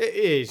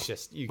 It's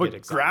just, you get But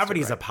exhausted.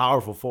 gravity's a right?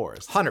 powerful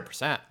force.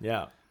 100%.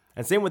 Yeah.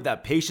 And same with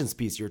that patience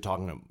piece you were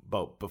talking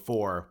about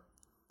before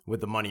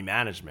with the money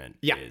management.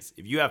 Yeah. Is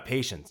if you have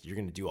patience, you're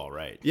going to do all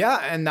right. Yeah,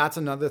 and that's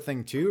another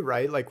thing too,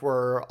 right? Like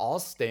I'll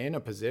stay in a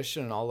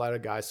position and I'll let a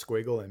guy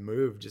squiggle and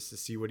move just to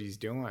see what he's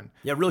doing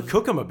Yeah, really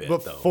cook them a bit, though.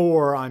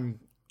 before I'm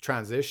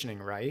transitioning,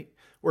 right?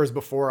 Whereas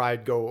before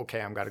I'd go,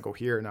 okay, I've got to go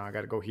here, now I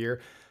got to go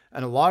here.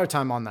 And a lot of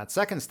time on that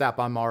second step,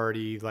 I'm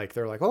already like,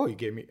 they're like, oh, you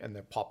gave me, and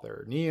they pop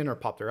their knee in or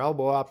pop their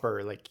elbow up,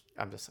 or like,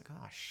 I'm just like,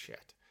 oh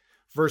shit.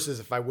 Versus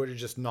if I would have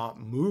just not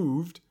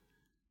moved,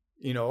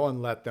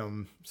 and let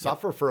them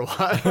suffer for a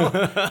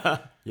while.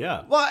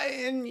 Yeah. Well,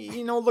 and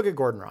look at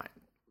Gordon Ryan.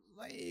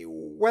 Like,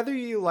 whether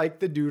you like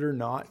the dude or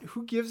not,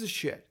 who gives a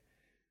shit?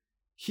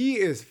 He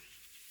is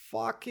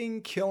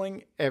fucking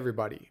killing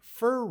everybody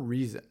for a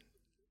reason.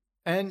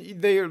 And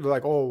they're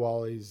like, oh,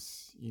 well,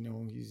 he's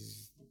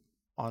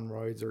on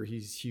roids or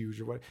he's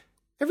huge or what.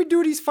 Every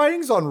dude he's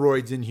fighting is on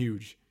roids and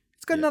huge.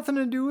 It's got nothing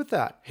to do with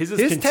that. His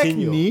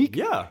continual. technique,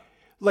 Yeah.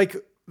 like,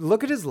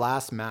 look at his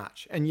last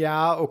match. And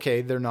yeah,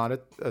 okay, they're not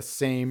at the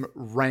same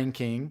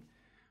ranking,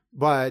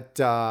 but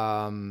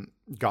Gaudio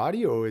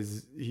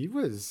he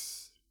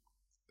was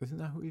Isn't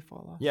that who he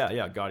fought last?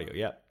 Yeah, Gaudio,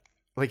 yeah.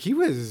 Like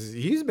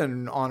he's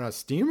been on a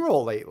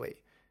steamroll lately,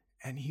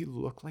 and he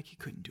looked like he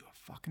couldn't do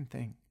a fucking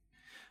thing.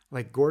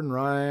 Like Gordon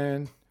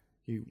Ryan,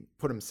 he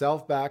put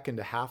himself back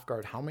into half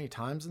guard how many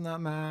times in that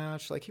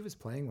match? Like he was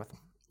playing with him.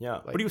 Yeah,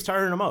 but he was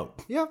tiring him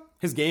out. Yeah.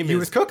 His game He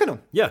was cooking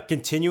him. Yeah,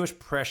 continuous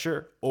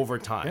pressure over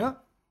time. Yeah.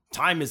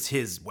 Time is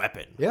his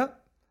weapon. Yeah.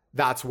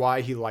 That's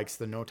why he likes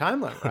the no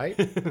time limit,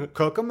 right?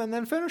 Cook him and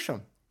then finish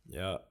him.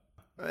 Yeah.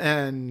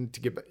 And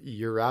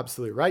you're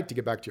absolutely right to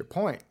get back to your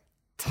point.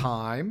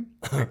 Time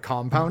and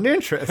compound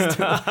interest.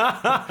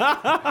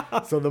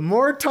 So the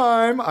more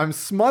time I'm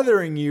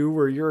smothering you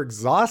where you're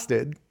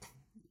exhausted,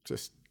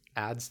 just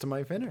adds to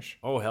my finish.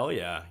 Oh, hell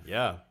yeah.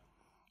 Yeah.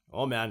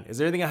 Oh, man. Is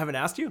there anything I haven't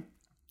asked you?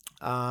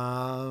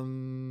 I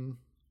don't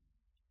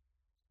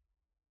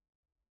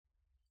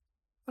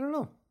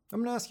know. I'm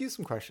going to ask you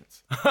some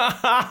questions. All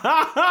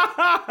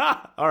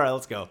right,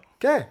 let's go.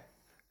 Okay.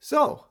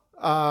 So,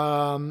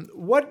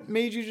 what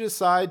made you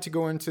decide to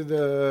go into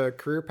the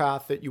career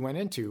path that you went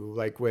into?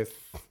 Like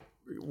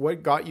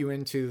what got you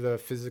into the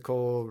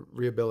physical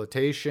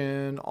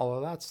rehabilitation, all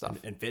of that stuff?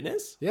 And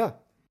fitness? Yeah.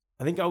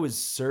 I think I was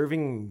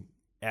serving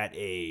at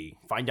a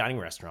fine dining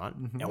restaurant,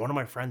 and one of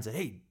my friends said,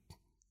 "Hey,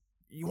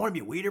 you want to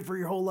be a waiter for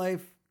your whole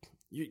life?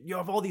 You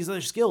have all these other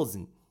skills."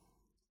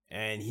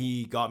 And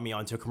he got me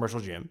onto a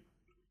commercial gym.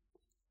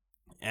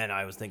 And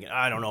I was thinking,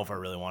 I don't know if I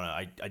really want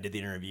to. I did the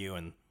interview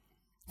and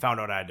found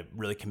out I had to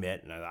really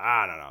commit. And I thought,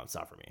 I don't know, it's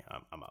not for me.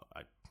 I'm out.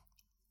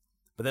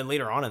 But then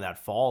later on in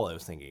that fall, I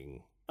was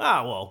thinking,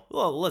 well,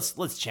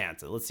 let's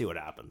chance it. Let's see what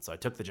happens. So I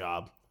took the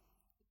job.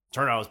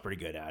 Turned out I was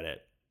pretty good at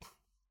it.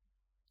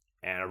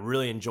 And I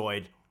really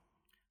enjoyed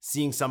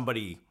seeing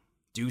somebody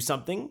do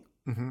something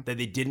that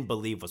they didn't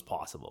believe was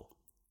possible.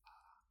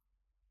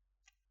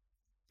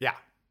 Yeah.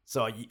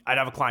 So I'd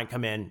have a client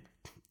come in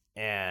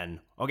and,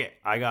 okay,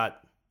 I got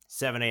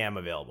 7 a.m.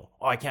 available.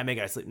 Oh, I can't make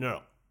it. I sleep.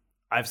 No.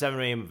 I have 7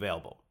 a.m.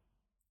 available.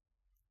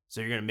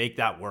 So you're going to make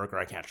that work or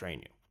I can't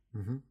train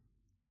you. Mm-hmm.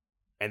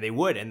 And they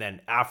would. And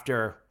then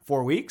after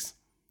 4 weeks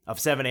of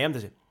 7 a.m., they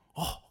said,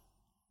 oh,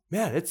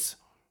 man,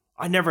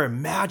 I never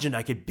imagined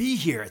I could be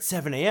here at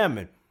 7 a.m.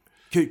 And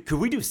could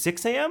we do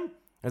 6 a.m.?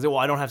 I said, well,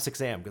 I don't have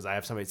 6 a.m. because I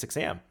have somebody at 6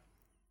 a.m.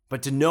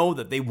 But to know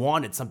that they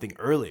wanted something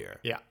earlier.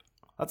 Yeah.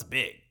 That's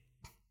big.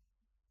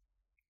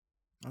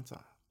 That's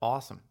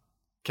awesome.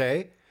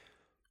 Okay.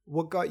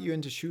 What got you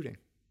into shooting?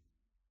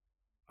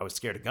 I was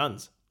scared of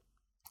guns.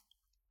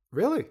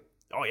 Really?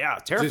 Oh, yeah.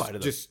 Terrified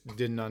of them. Just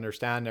didn't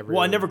understand everything.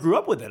 Well, I never grew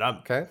up with it.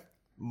 Okay.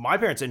 My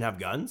parents didn't have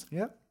guns.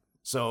 Yeah.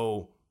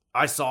 So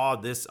I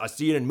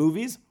see it in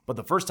movies, but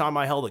the first time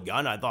I held a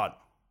gun, I thought,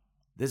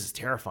 this is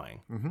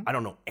terrifying. Mm-hmm. I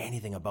don't know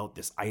anything about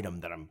this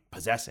item that I'm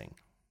possessing.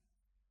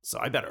 So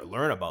I better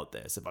learn about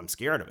this if I'm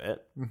scared of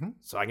it,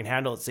 so I can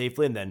handle it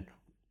safely. And then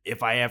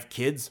if I have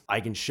kids, I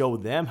can show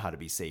them how to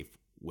be safe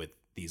with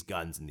these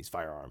guns and these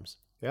firearms.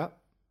 Yeah.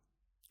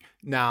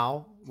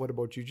 Now, what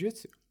about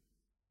jiu-jitsu?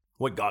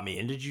 What got me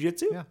into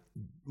jiu-jitsu? Yeah.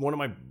 One of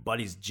my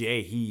buddies,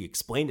 Jay, he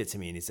explained it to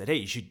me and he said, hey,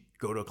 you should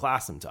go to a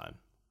class sometime.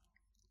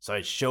 So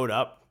I showed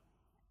up,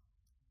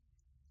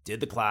 did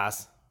the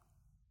class,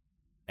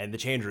 and the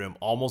change room,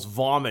 almost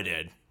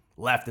vomited,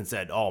 left and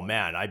said, oh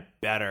man, I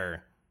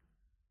better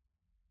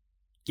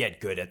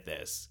get good at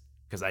this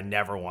because I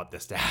never want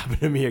this to happen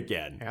to me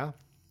again.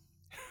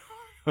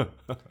 Yeah.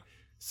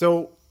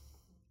 So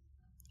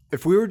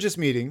if we were just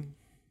meeting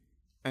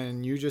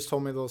and you just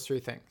told me those three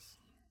things,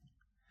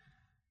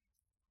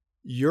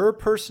 your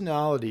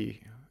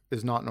personality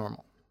is not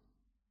normal.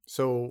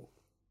 So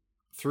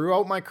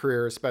throughout my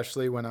career,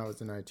 especially when I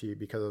was in IT,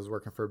 because I was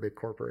working for a big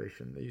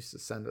corporation, they used to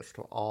send us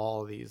to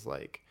all these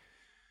like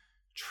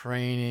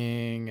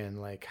training and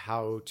like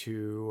how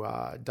to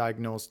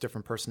diagnose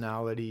different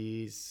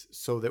personalities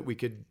so that we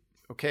could,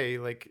 okay,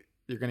 like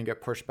you're going to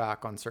get pushed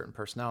back on certain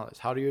personalities.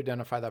 How do you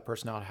identify that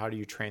personality? How do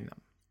you train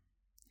them?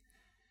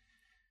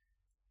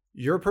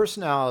 Your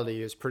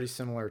personality is pretty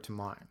similar to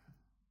mine.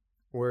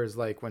 Whereas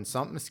like when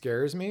something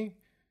scares me,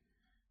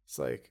 it's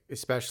like,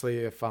 especially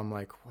if I'm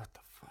like, what the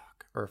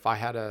fuck? Or if I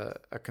had a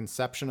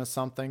conception of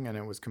something and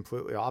it was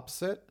completely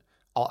opposite,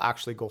 I'll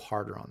actually go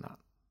harder on that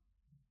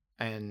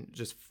and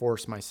just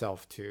force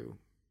myself to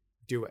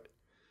do it.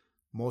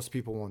 Most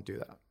people won't do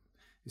that.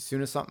 As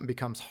soon as something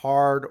becomes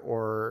hard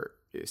or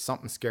if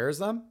something scares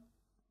them,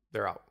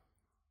 they're out.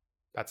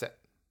 That's it.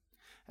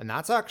 And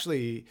that's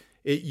actually,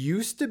 it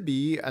used to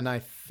be, and I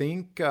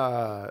think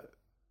the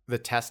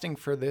testing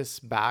for this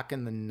back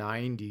in the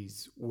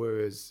 90s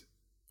was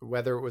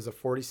whether it was a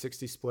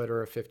 40-60 split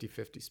or a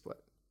 50-50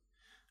 split.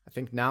 I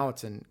think now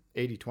it's an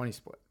 80-20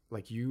 split.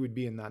 Like you would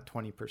be in that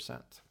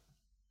 20%.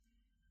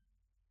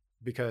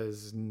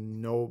 Because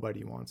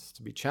nobody wants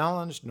to be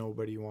challenged.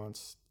 Nobody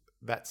wants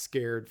that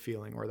scared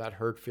feeling or that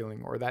hurt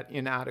feeling or that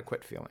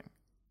inadequate feeling.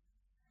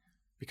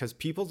 Because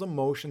people's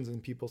emotions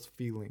and people's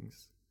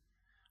feelings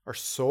are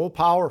so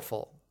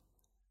powerful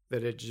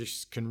that it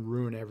just can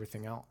ruin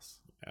everything else.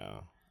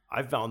 Yeah.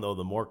 I've found though,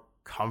 the more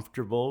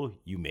comfortable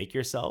you make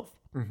yourself,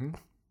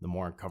 the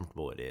more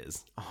uncomfortable it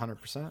is.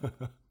 100%.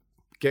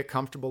 Get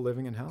comfortable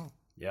living in hell.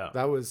 Yeah.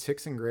 That was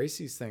Hickson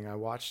Gracie's thing. I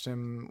watched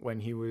him when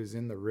he was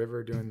in the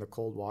river doing the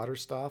cold water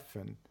stuff,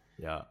 and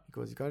Yeah. he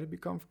goes, "You got to be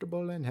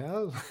comfortable in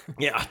hell."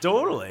 Yeah,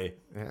 totally.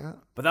 Yeah,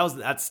 But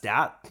that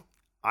stat,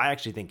 I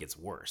actually think it's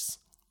worse.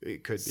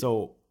 it could be.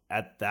 So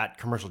at that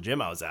commercial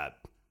gym I was at,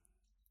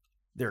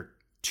 there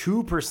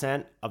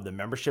 2% of the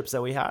memberships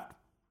that we had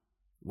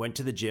went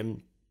to the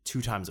gym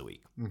 2 times a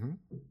week.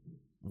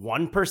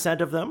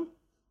 1% of them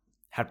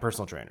had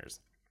personal trainers.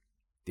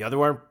 The other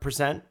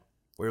 1%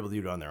 were able to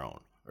do it on their own.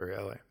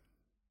 Really?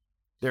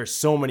 There's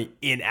so many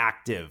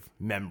inactive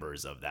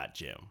members of that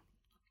gym.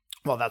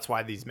 Well, that's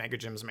why these mega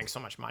gyms make so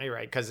much money,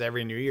 right? Because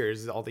every New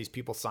Year's, all these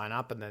people sign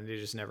up, and then they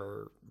just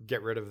never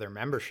get rid of their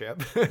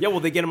membership. Yeah, well,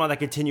 they get them on that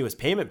continuous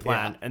payment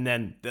plan, and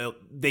then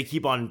they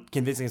keep on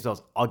convincing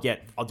themselves, I'll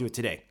do it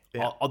today.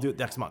 Yeah. I'll do it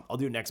next month. I'll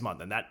do it next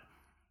month. And that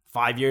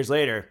 5 years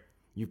later,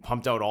 you've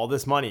pumped out all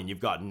this money and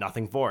you've got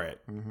nothing for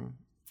it.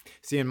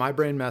 See, and my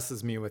brain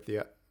messes me with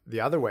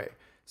the other way.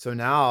 So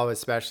now,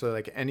 especially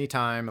like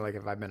anytime, like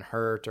if I've been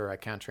hurt or I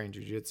can't train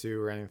jiu-jitsu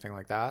or anything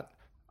like that,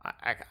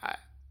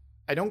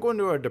 I don't go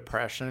into a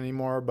depression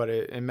anymore, but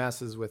it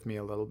messes with me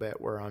a little bit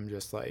where I'm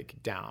just like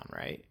down,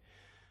 right?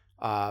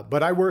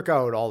 But I work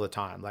out all the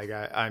time. Like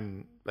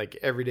I'm like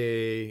every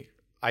day,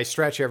 I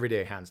stretch every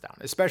day, hands down,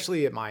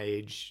 especially at my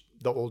age.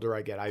 The older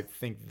I get, I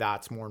think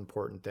that's more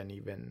important than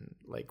even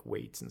like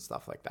weights and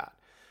stuff like that.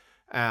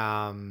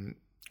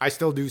 I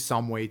still do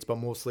some weights, but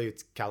mostly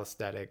it's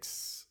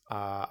calisthenics.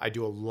 I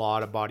do a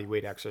lot of body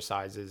weight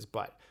exercises,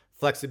 but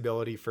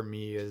flexibility for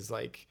me is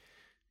like,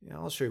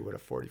 I'll show you what a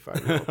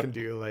 45-year-old can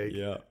do. Like,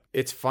 Yeah.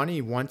 It's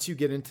funny, once you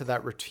get into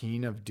that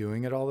routine of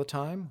doing it all the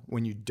time,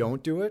 when you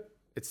don't do it,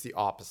 it's the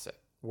opposite,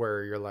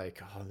 where you're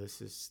like, oh,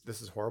 this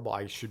is horrible.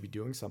 I should be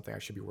doing something. I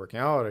should be working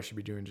out. I should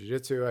be doing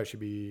jiu-jitsu. I should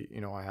be,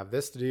 I have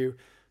this to do.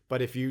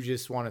 But if you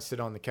just want to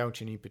sit on the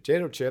couch and eat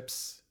potato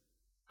chips,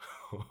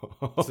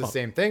 it's the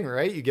same thing,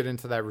 right? You get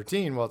into that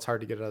routine. Well, it's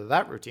hard to get out of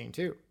that routine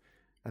too.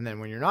 And then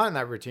when you're not in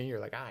that routine, you're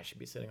like, I should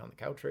be sitting on the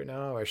couch right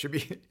now. I should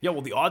be. Yeah,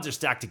 well, the odds are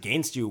stacked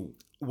against you,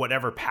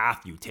 whatever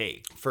path you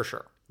take. For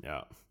sure.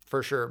 Yeah.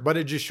 For sure. But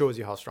it just shows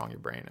you how strong your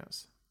brain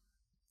is.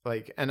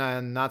 Like,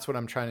 and that's what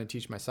I'm trying to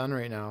teach my son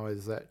right now,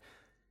 is that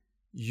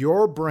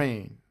your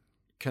brain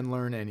can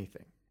learn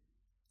anything.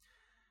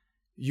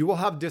 You will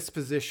have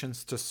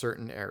dispositions to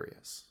certain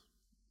areas.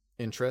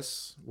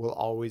 Interests will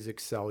always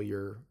excel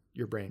your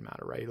brain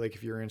matter, right? Like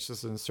if you're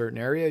interested in a certain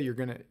area,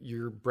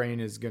 your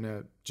brain is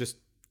gonna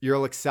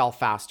you'll excel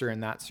faster in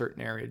that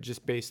certain area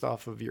just based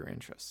off of your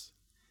interests.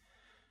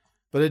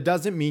 But it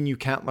doesn't mean you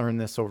can't learn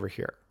this over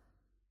here.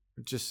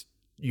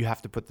 You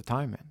have to put the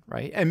time in,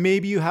 right? And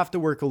maybe you have to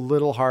work a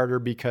little harder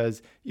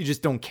because you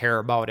just don't care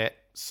about it.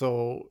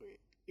 So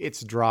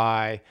it's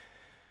dry.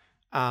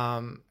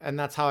 And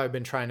that's how I've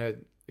been trying to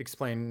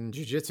explain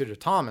jiu-jitsu to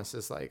Thomas,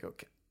 is like,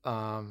 okay,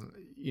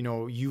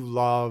 you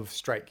love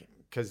striking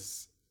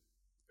because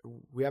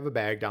we have a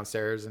bag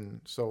downstairs. And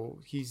so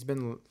he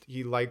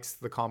likes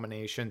the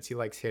combinations. He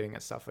likes hitting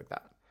and stuff like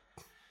that.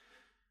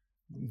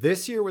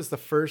 This year was the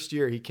first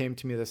year he came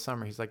to me this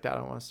summer. He's like, Dad,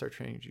 I want to start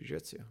training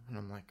jiu-jitsu. And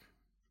I'm like,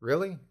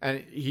 really? And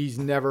he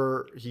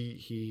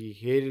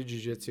hated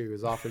jiu-jitsu. He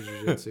was off of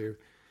jiu-jitsu.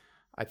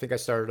 I think I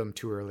started him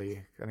too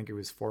early. I think it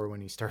was 4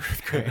 when he started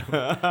with Graham. He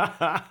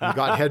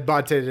got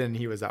head-butted and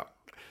he was out.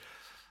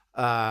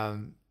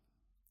 And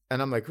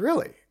I'm like,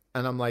 really?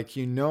 And I'm like,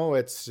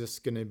 it's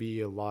just going to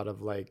be a lot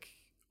of like,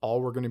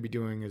 all we're going to be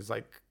doing is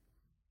like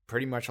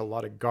pretty much a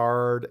lot of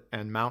guard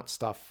and mount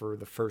stuff for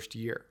the first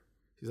year.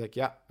 He's like,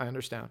 yeah, I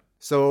understand.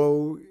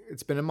 So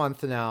it's been a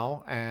month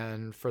now.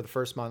 And for the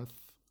first month,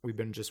 we've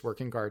been just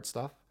working guard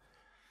stuff,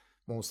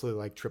 mostly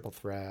like triple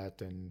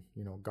threat and,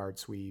 guard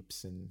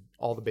sweeps and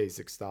all the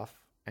basic stuff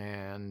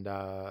and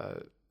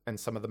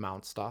some of the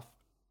mount stuff.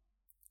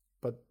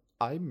 But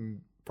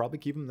I'm probably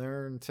keep him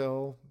there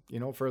until,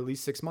 for at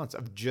least 6 months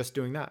of just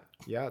doing that.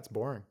 Yeah, it's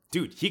boring.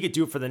 Dude, he could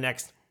do it for the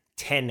next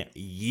 10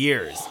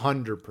 years.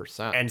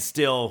 100%. And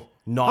still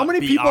not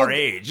be our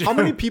age. How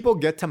many people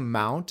get to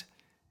mount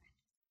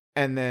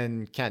and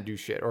then can't do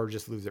shit or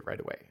just lose it right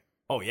away?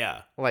 Oh,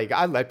 yeah. Like,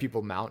 I let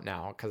people mount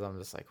now because I'm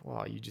just like,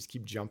 well, you just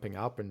keep jumping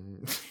up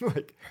and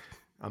like,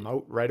 I'm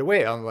out right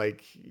away. I'm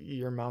like,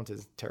 your mount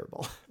is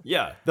terrible.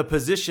 Yeah, the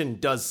position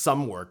does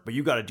some work, but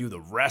you got to do the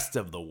rest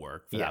of the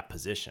work for that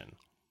position.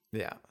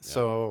 Yeah.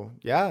 So,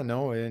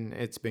 and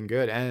it's been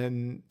good.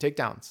 And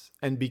takedowns.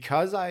 And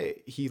because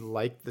he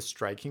liked the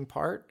striking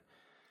part,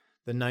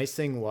 the nice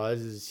thing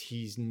is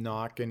he's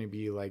not going to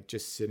be like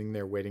just sitting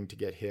there waiting to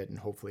get hit and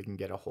hopefully can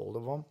get a hold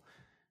of him.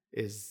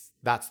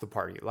 That's the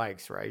part he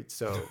likes, right?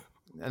 So,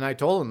 and I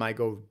told him, I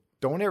go,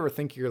 don't ever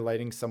think you're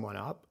lighting someone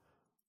up,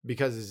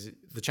 because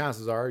the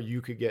chances are you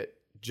could get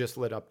just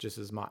lit up just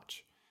as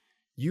much.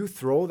 You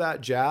throw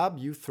that jab,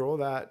 you throw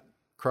that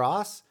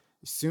cross,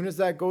 as soon as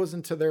that goes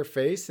into their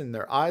face and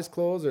their eyes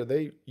close, or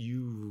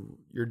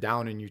you're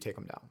down and you take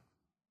them down.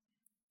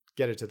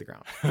 Get it to the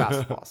ground fast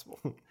as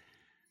possible.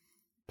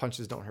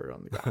 Punches don't hurt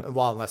on the ground.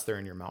 Well, unless they're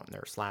in your mount and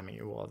they're slamming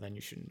you, well, then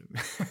you shouldn't.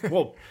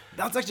 Well,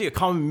 that's actually a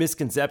common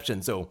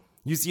misconception. So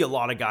you see a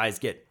lot of guys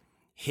get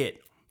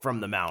hit from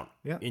the mount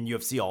Yeah. in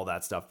UFC, all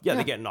that stuff. Yeah, they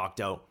Yeah. get knocked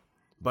out.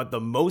 But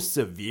the most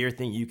severe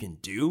thing you can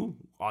do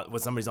when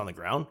somebody's on the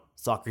ground,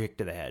 soccer kick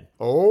to the head.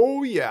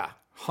 Oh yeah,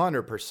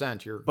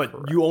 100%. You're But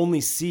correct. you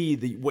only see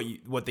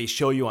what they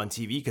show you on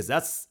TV, because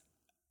that's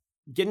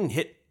getting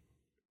hit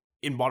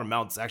in bottom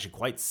mount is actually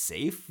quite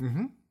safe,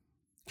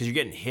 because you're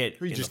getting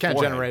hit. You in just the can't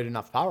forehead. generate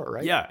enough power,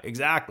 right? Yeah,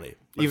 exactly.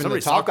 But if Even the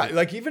somebody's top soccer- guy,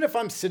 like even if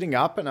I'm sitting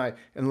up and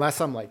unless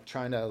I'm like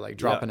trying to like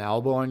drop Yeah. an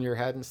elbow on your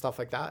head and stuff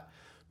like that.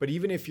 But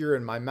even if you're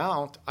in my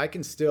mount, I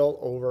can still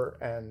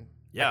I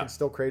can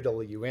still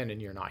cradle you in, and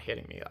you're not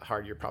hitting me that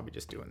hard. You're probably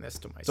just doing this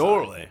to my side.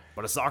 Totally.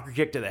 But a soccer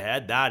kick to the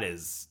head,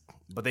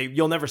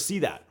 you'll never see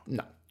that,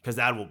 No. because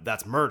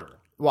that's murder.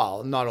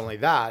 Well, not only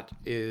that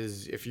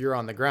is if you're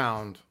on the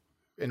ground,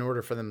 in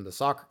order for them to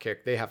soccer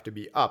kick, they have to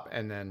be up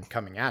and then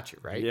coming at you,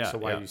 right? Yeah, So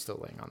why yeah. are you still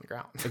laying on the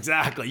ground?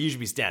 Exactly. You should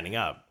be standing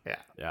up. Yeah.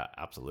 Yeah,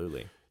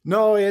 absolutely.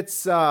 No,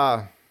 it's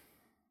an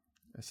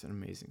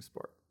amazing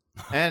sport.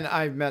 And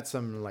I've met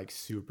some like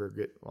super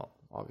good, well,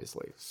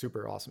 obviously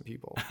super awesome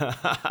people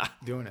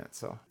doing it.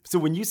 So So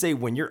when you say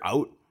when you're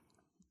out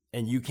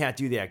and you can't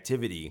do the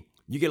activity,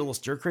 you get a little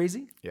stir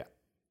crazy? yeah.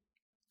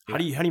 How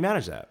do you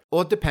manage that?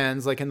 Well, it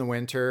depends. Like in the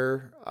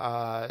winter,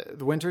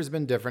 the winter's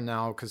been different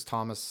now because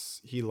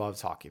Thomas, he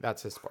loves hockey.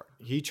 That's his sport.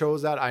 He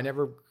chose that. I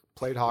never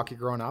played hockey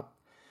growing up,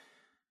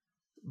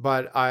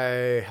 but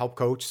I help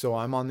coach. So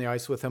I'm on the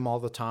ice with him all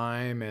the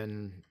time.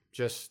 And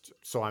just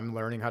so I'm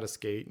learning how to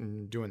skate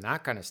and doing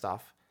that kind of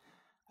stuff.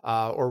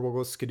 Or we'll go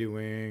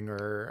skidooing,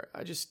 or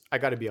I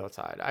got to be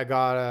outside. I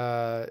got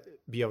to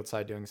be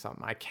outside doing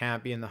something. I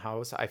can't be in the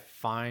house. I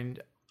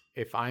find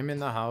if I'm in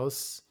the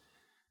house,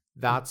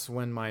 that's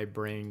when my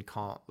brain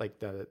like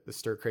the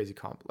stir crazy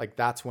like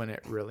that's when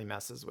it really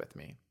messes with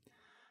me.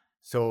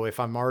 So if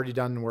I'm already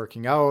done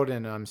working out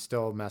and I'm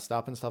still messed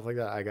up and stuff like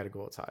that, I got to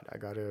go outside. I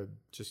got to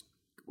just,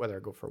 whether I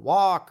go for a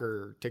walk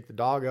or take the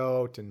dog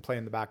out and play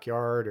in the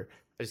backyard, or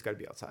I just got to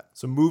be outside.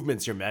 So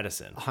movement's your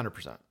medicine.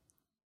 100%.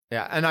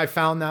 Yeah. And I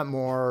found that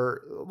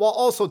more, well,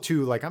 also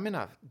too, like I'm in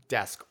a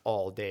desk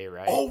all day,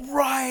 right? Oh,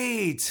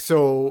 right.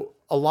 So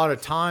a lot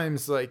of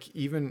times, like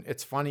even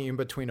it's funny, in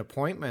between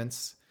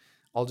appointments,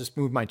 I'll just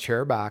move my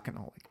chair back and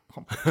I'll like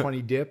pump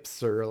 20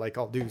 dips, or like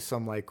I'll do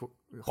some like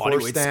Bodyweight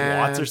horse squats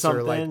stance or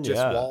something. or like just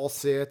Yeah. wall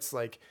sits,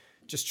 like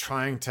just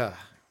trying to,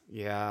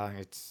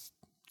 it's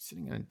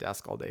sitting in a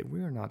desk all day.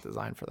 We are not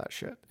designed for that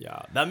shit.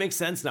 Yeah, that makes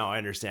sense now. I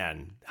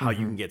understand how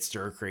you can get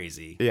stir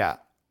crazy. Yeah.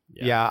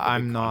 Yeah, Yeah. the big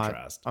I'm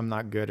contrast.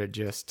 not good at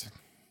just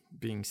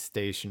being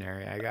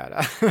stationary. I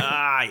gotta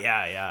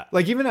Yeah.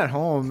 like even at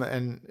home,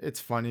 and it's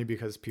funny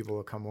because people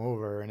will come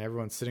over and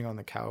everyone's sitting on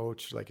the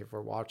couch, like if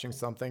we're watching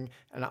something,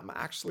 and I'm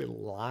actually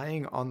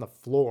lying on the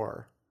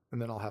floor,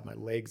 and then I'll have my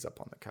legs up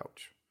on the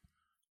couch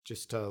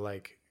just to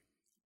like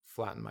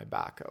flatten my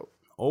back out.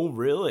 Oh,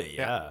 really?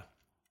 Yeah.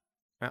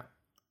 Yeah.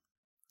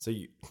 So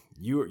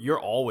you're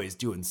always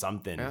doing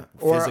something Yeah.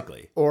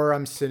 physically. Or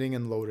I'm sitting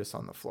in lotus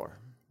on the floor.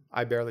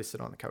 I barely sit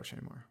on the couch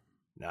anymore.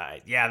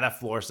 Nice. Yeah, that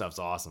floor stuff's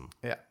awesome.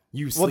 Yeah.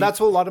 You Well, sleep, that's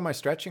what a lot of my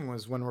stretching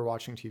was when we're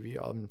watching TV.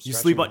 you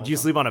sleep on. Do you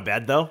sleep on a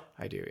bed though?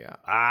 I do,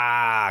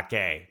 yeah.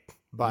 Okay.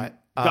 But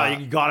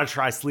You gotta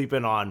try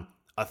sleeping on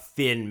a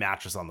thin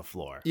mattress on the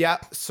floor. yeah,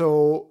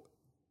 so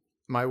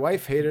my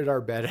wife hated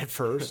our bed at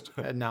first,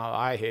 and now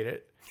I hate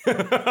it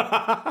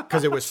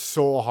because it was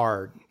so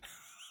hard.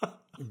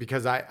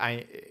 Because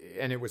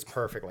and it was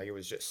perfect, like it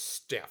was just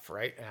stiff,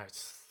 right? And I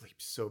sleep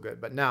so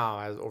good. But now,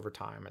 as over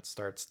time, it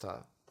starts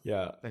to.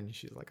 Yeah. And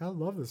she's like, I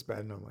love this bed.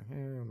 And I'm like,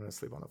 I'm going to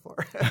sleep on the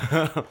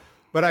floor.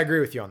 But I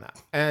agree with you on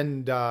that.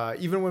 And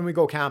even when we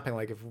go camping,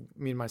 like if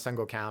me and my son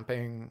go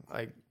camping,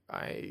 like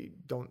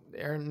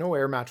no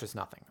air mattress,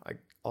 nothing. Like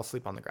I'll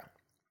sleep on the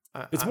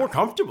ground. It's more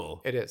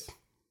comfortable. It is.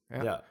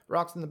 Yeah.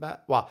 Rocks in the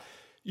back. Well,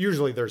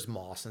 usually there's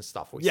moss and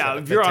stuff. We Yeah, set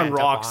if the you're on tent up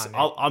rocks,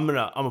 on it. I'm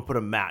gonna put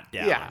a mat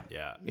down.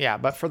 Yeah. Yeah,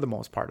 but for the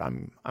most part,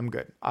 I'm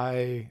good.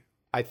 I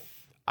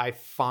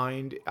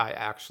find I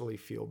actually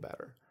feel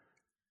better.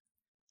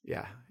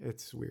 Yeah,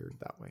 it's weird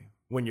that way.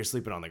 When you're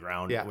sleeping on the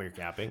ground, Yeah. when you're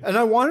camping. And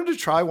I wanted to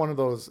try one of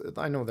those.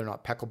 I know they're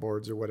not peckle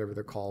boards or whatever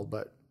they're called,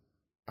 but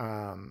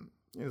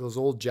those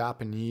old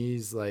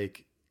Japanese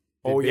like.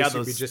 Oh, yeah,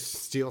 basically those- just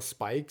steel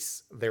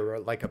spikes. They were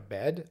like a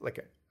bed,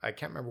 I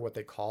can't remember what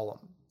they call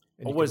them.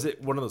 And Oh, you was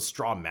it one of those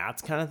straw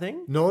mats kind of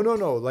thing? No.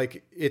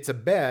 Like it's a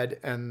bed,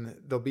 and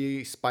there'll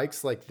be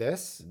spikes like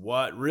this.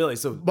 What, really?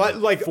 So, But,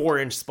 like-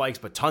 4-inch spikes,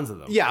 but tons of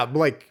them. Yeah,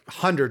 like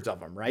hundreds of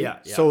them, right? Yeah.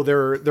 So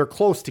they're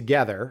close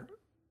together,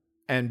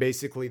 and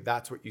basically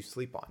that's what you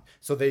sleep on.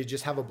 So they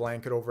just have a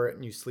blanket over it,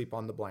 and you sleep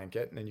on the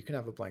blanket, and then you can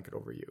have a blanket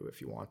over you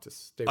if you want to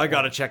stay. I warm.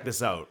 gotta check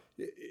this out.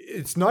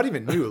 It's not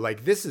even new.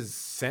 Like this is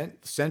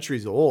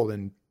centuries old,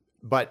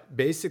 but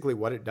basically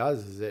what it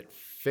does is it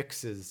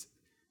fixes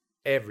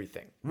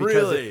everything. Because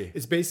Really?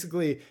 it's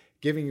basically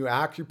giving you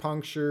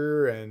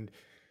acupuncture and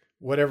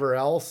whatever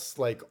else,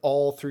 like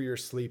all through your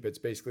sleep. It's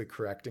basically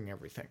correcting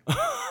everything.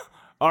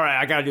 All right,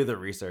 I gotta do the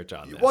research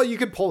on this. Well, you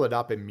could pull it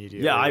up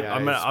immediately. yeah,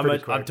 I'm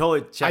I'm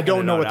totally checking. I don't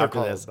it know out what they're after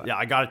called, this. but- Yeah,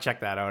 I gotta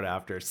check that out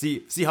after.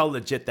 See how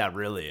legit that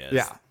really is.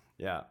 Yeah.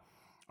 Yeah.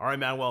 All right,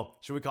 man. Well,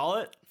 should we call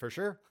it? For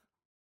sure.